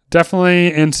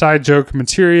 Definitely inside joke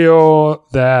material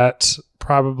that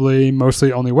probably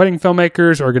mostly only wedding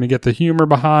filmmakers are going to get the humor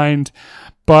behind.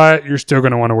 But you're still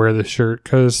going to want to wear this shirt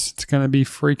because it's going to be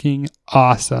freaking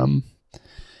awesome.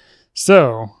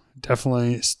 So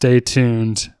definitely stay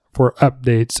tuned for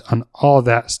updates on all of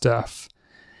that stuff.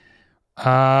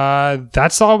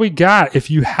 That's all we got.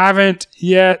 If you haven't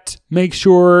yet, make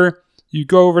sure you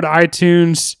go over to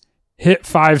iTunes, hit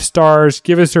 5 stars,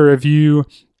 give us a review.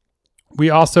 We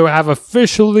also have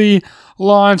officially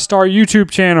launched our YouTube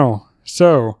channel.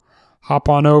 So hop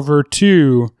on over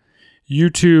to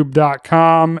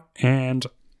youtube.com and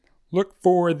look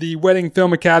for the Wedding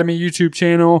Film Academy YouTube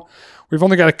channel. We've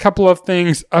only got a couple of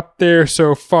things up there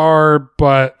so far,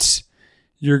 but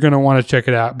you're going to want to check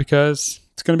it out because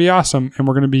it's going to be awesome. And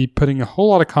we're going to be putting a whole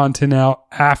lot of content out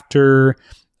after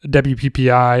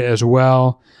WPPI as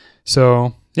well.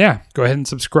 So yeah, go ahead and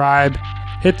subscribe,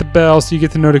 hit the bell so you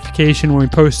get the notification when we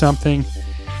post something,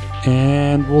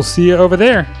 and we'll see you over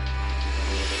there.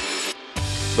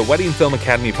 The Wedding Film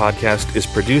Academy podcast is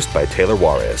produced by Taylor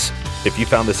Juarez. If you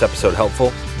found this episode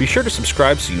helpful, be sure to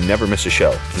subscribe so you never miss a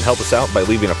show, and help us out by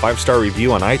leaving a 5-star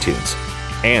review on iTunes.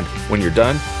 And when you're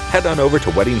done, head on over to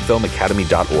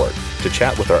weddingfilmacademy.org to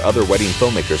chat with our other wedding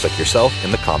filmmakers like yourself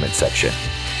in the comments section.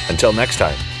 Until next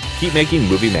time, keep making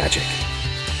movie magic.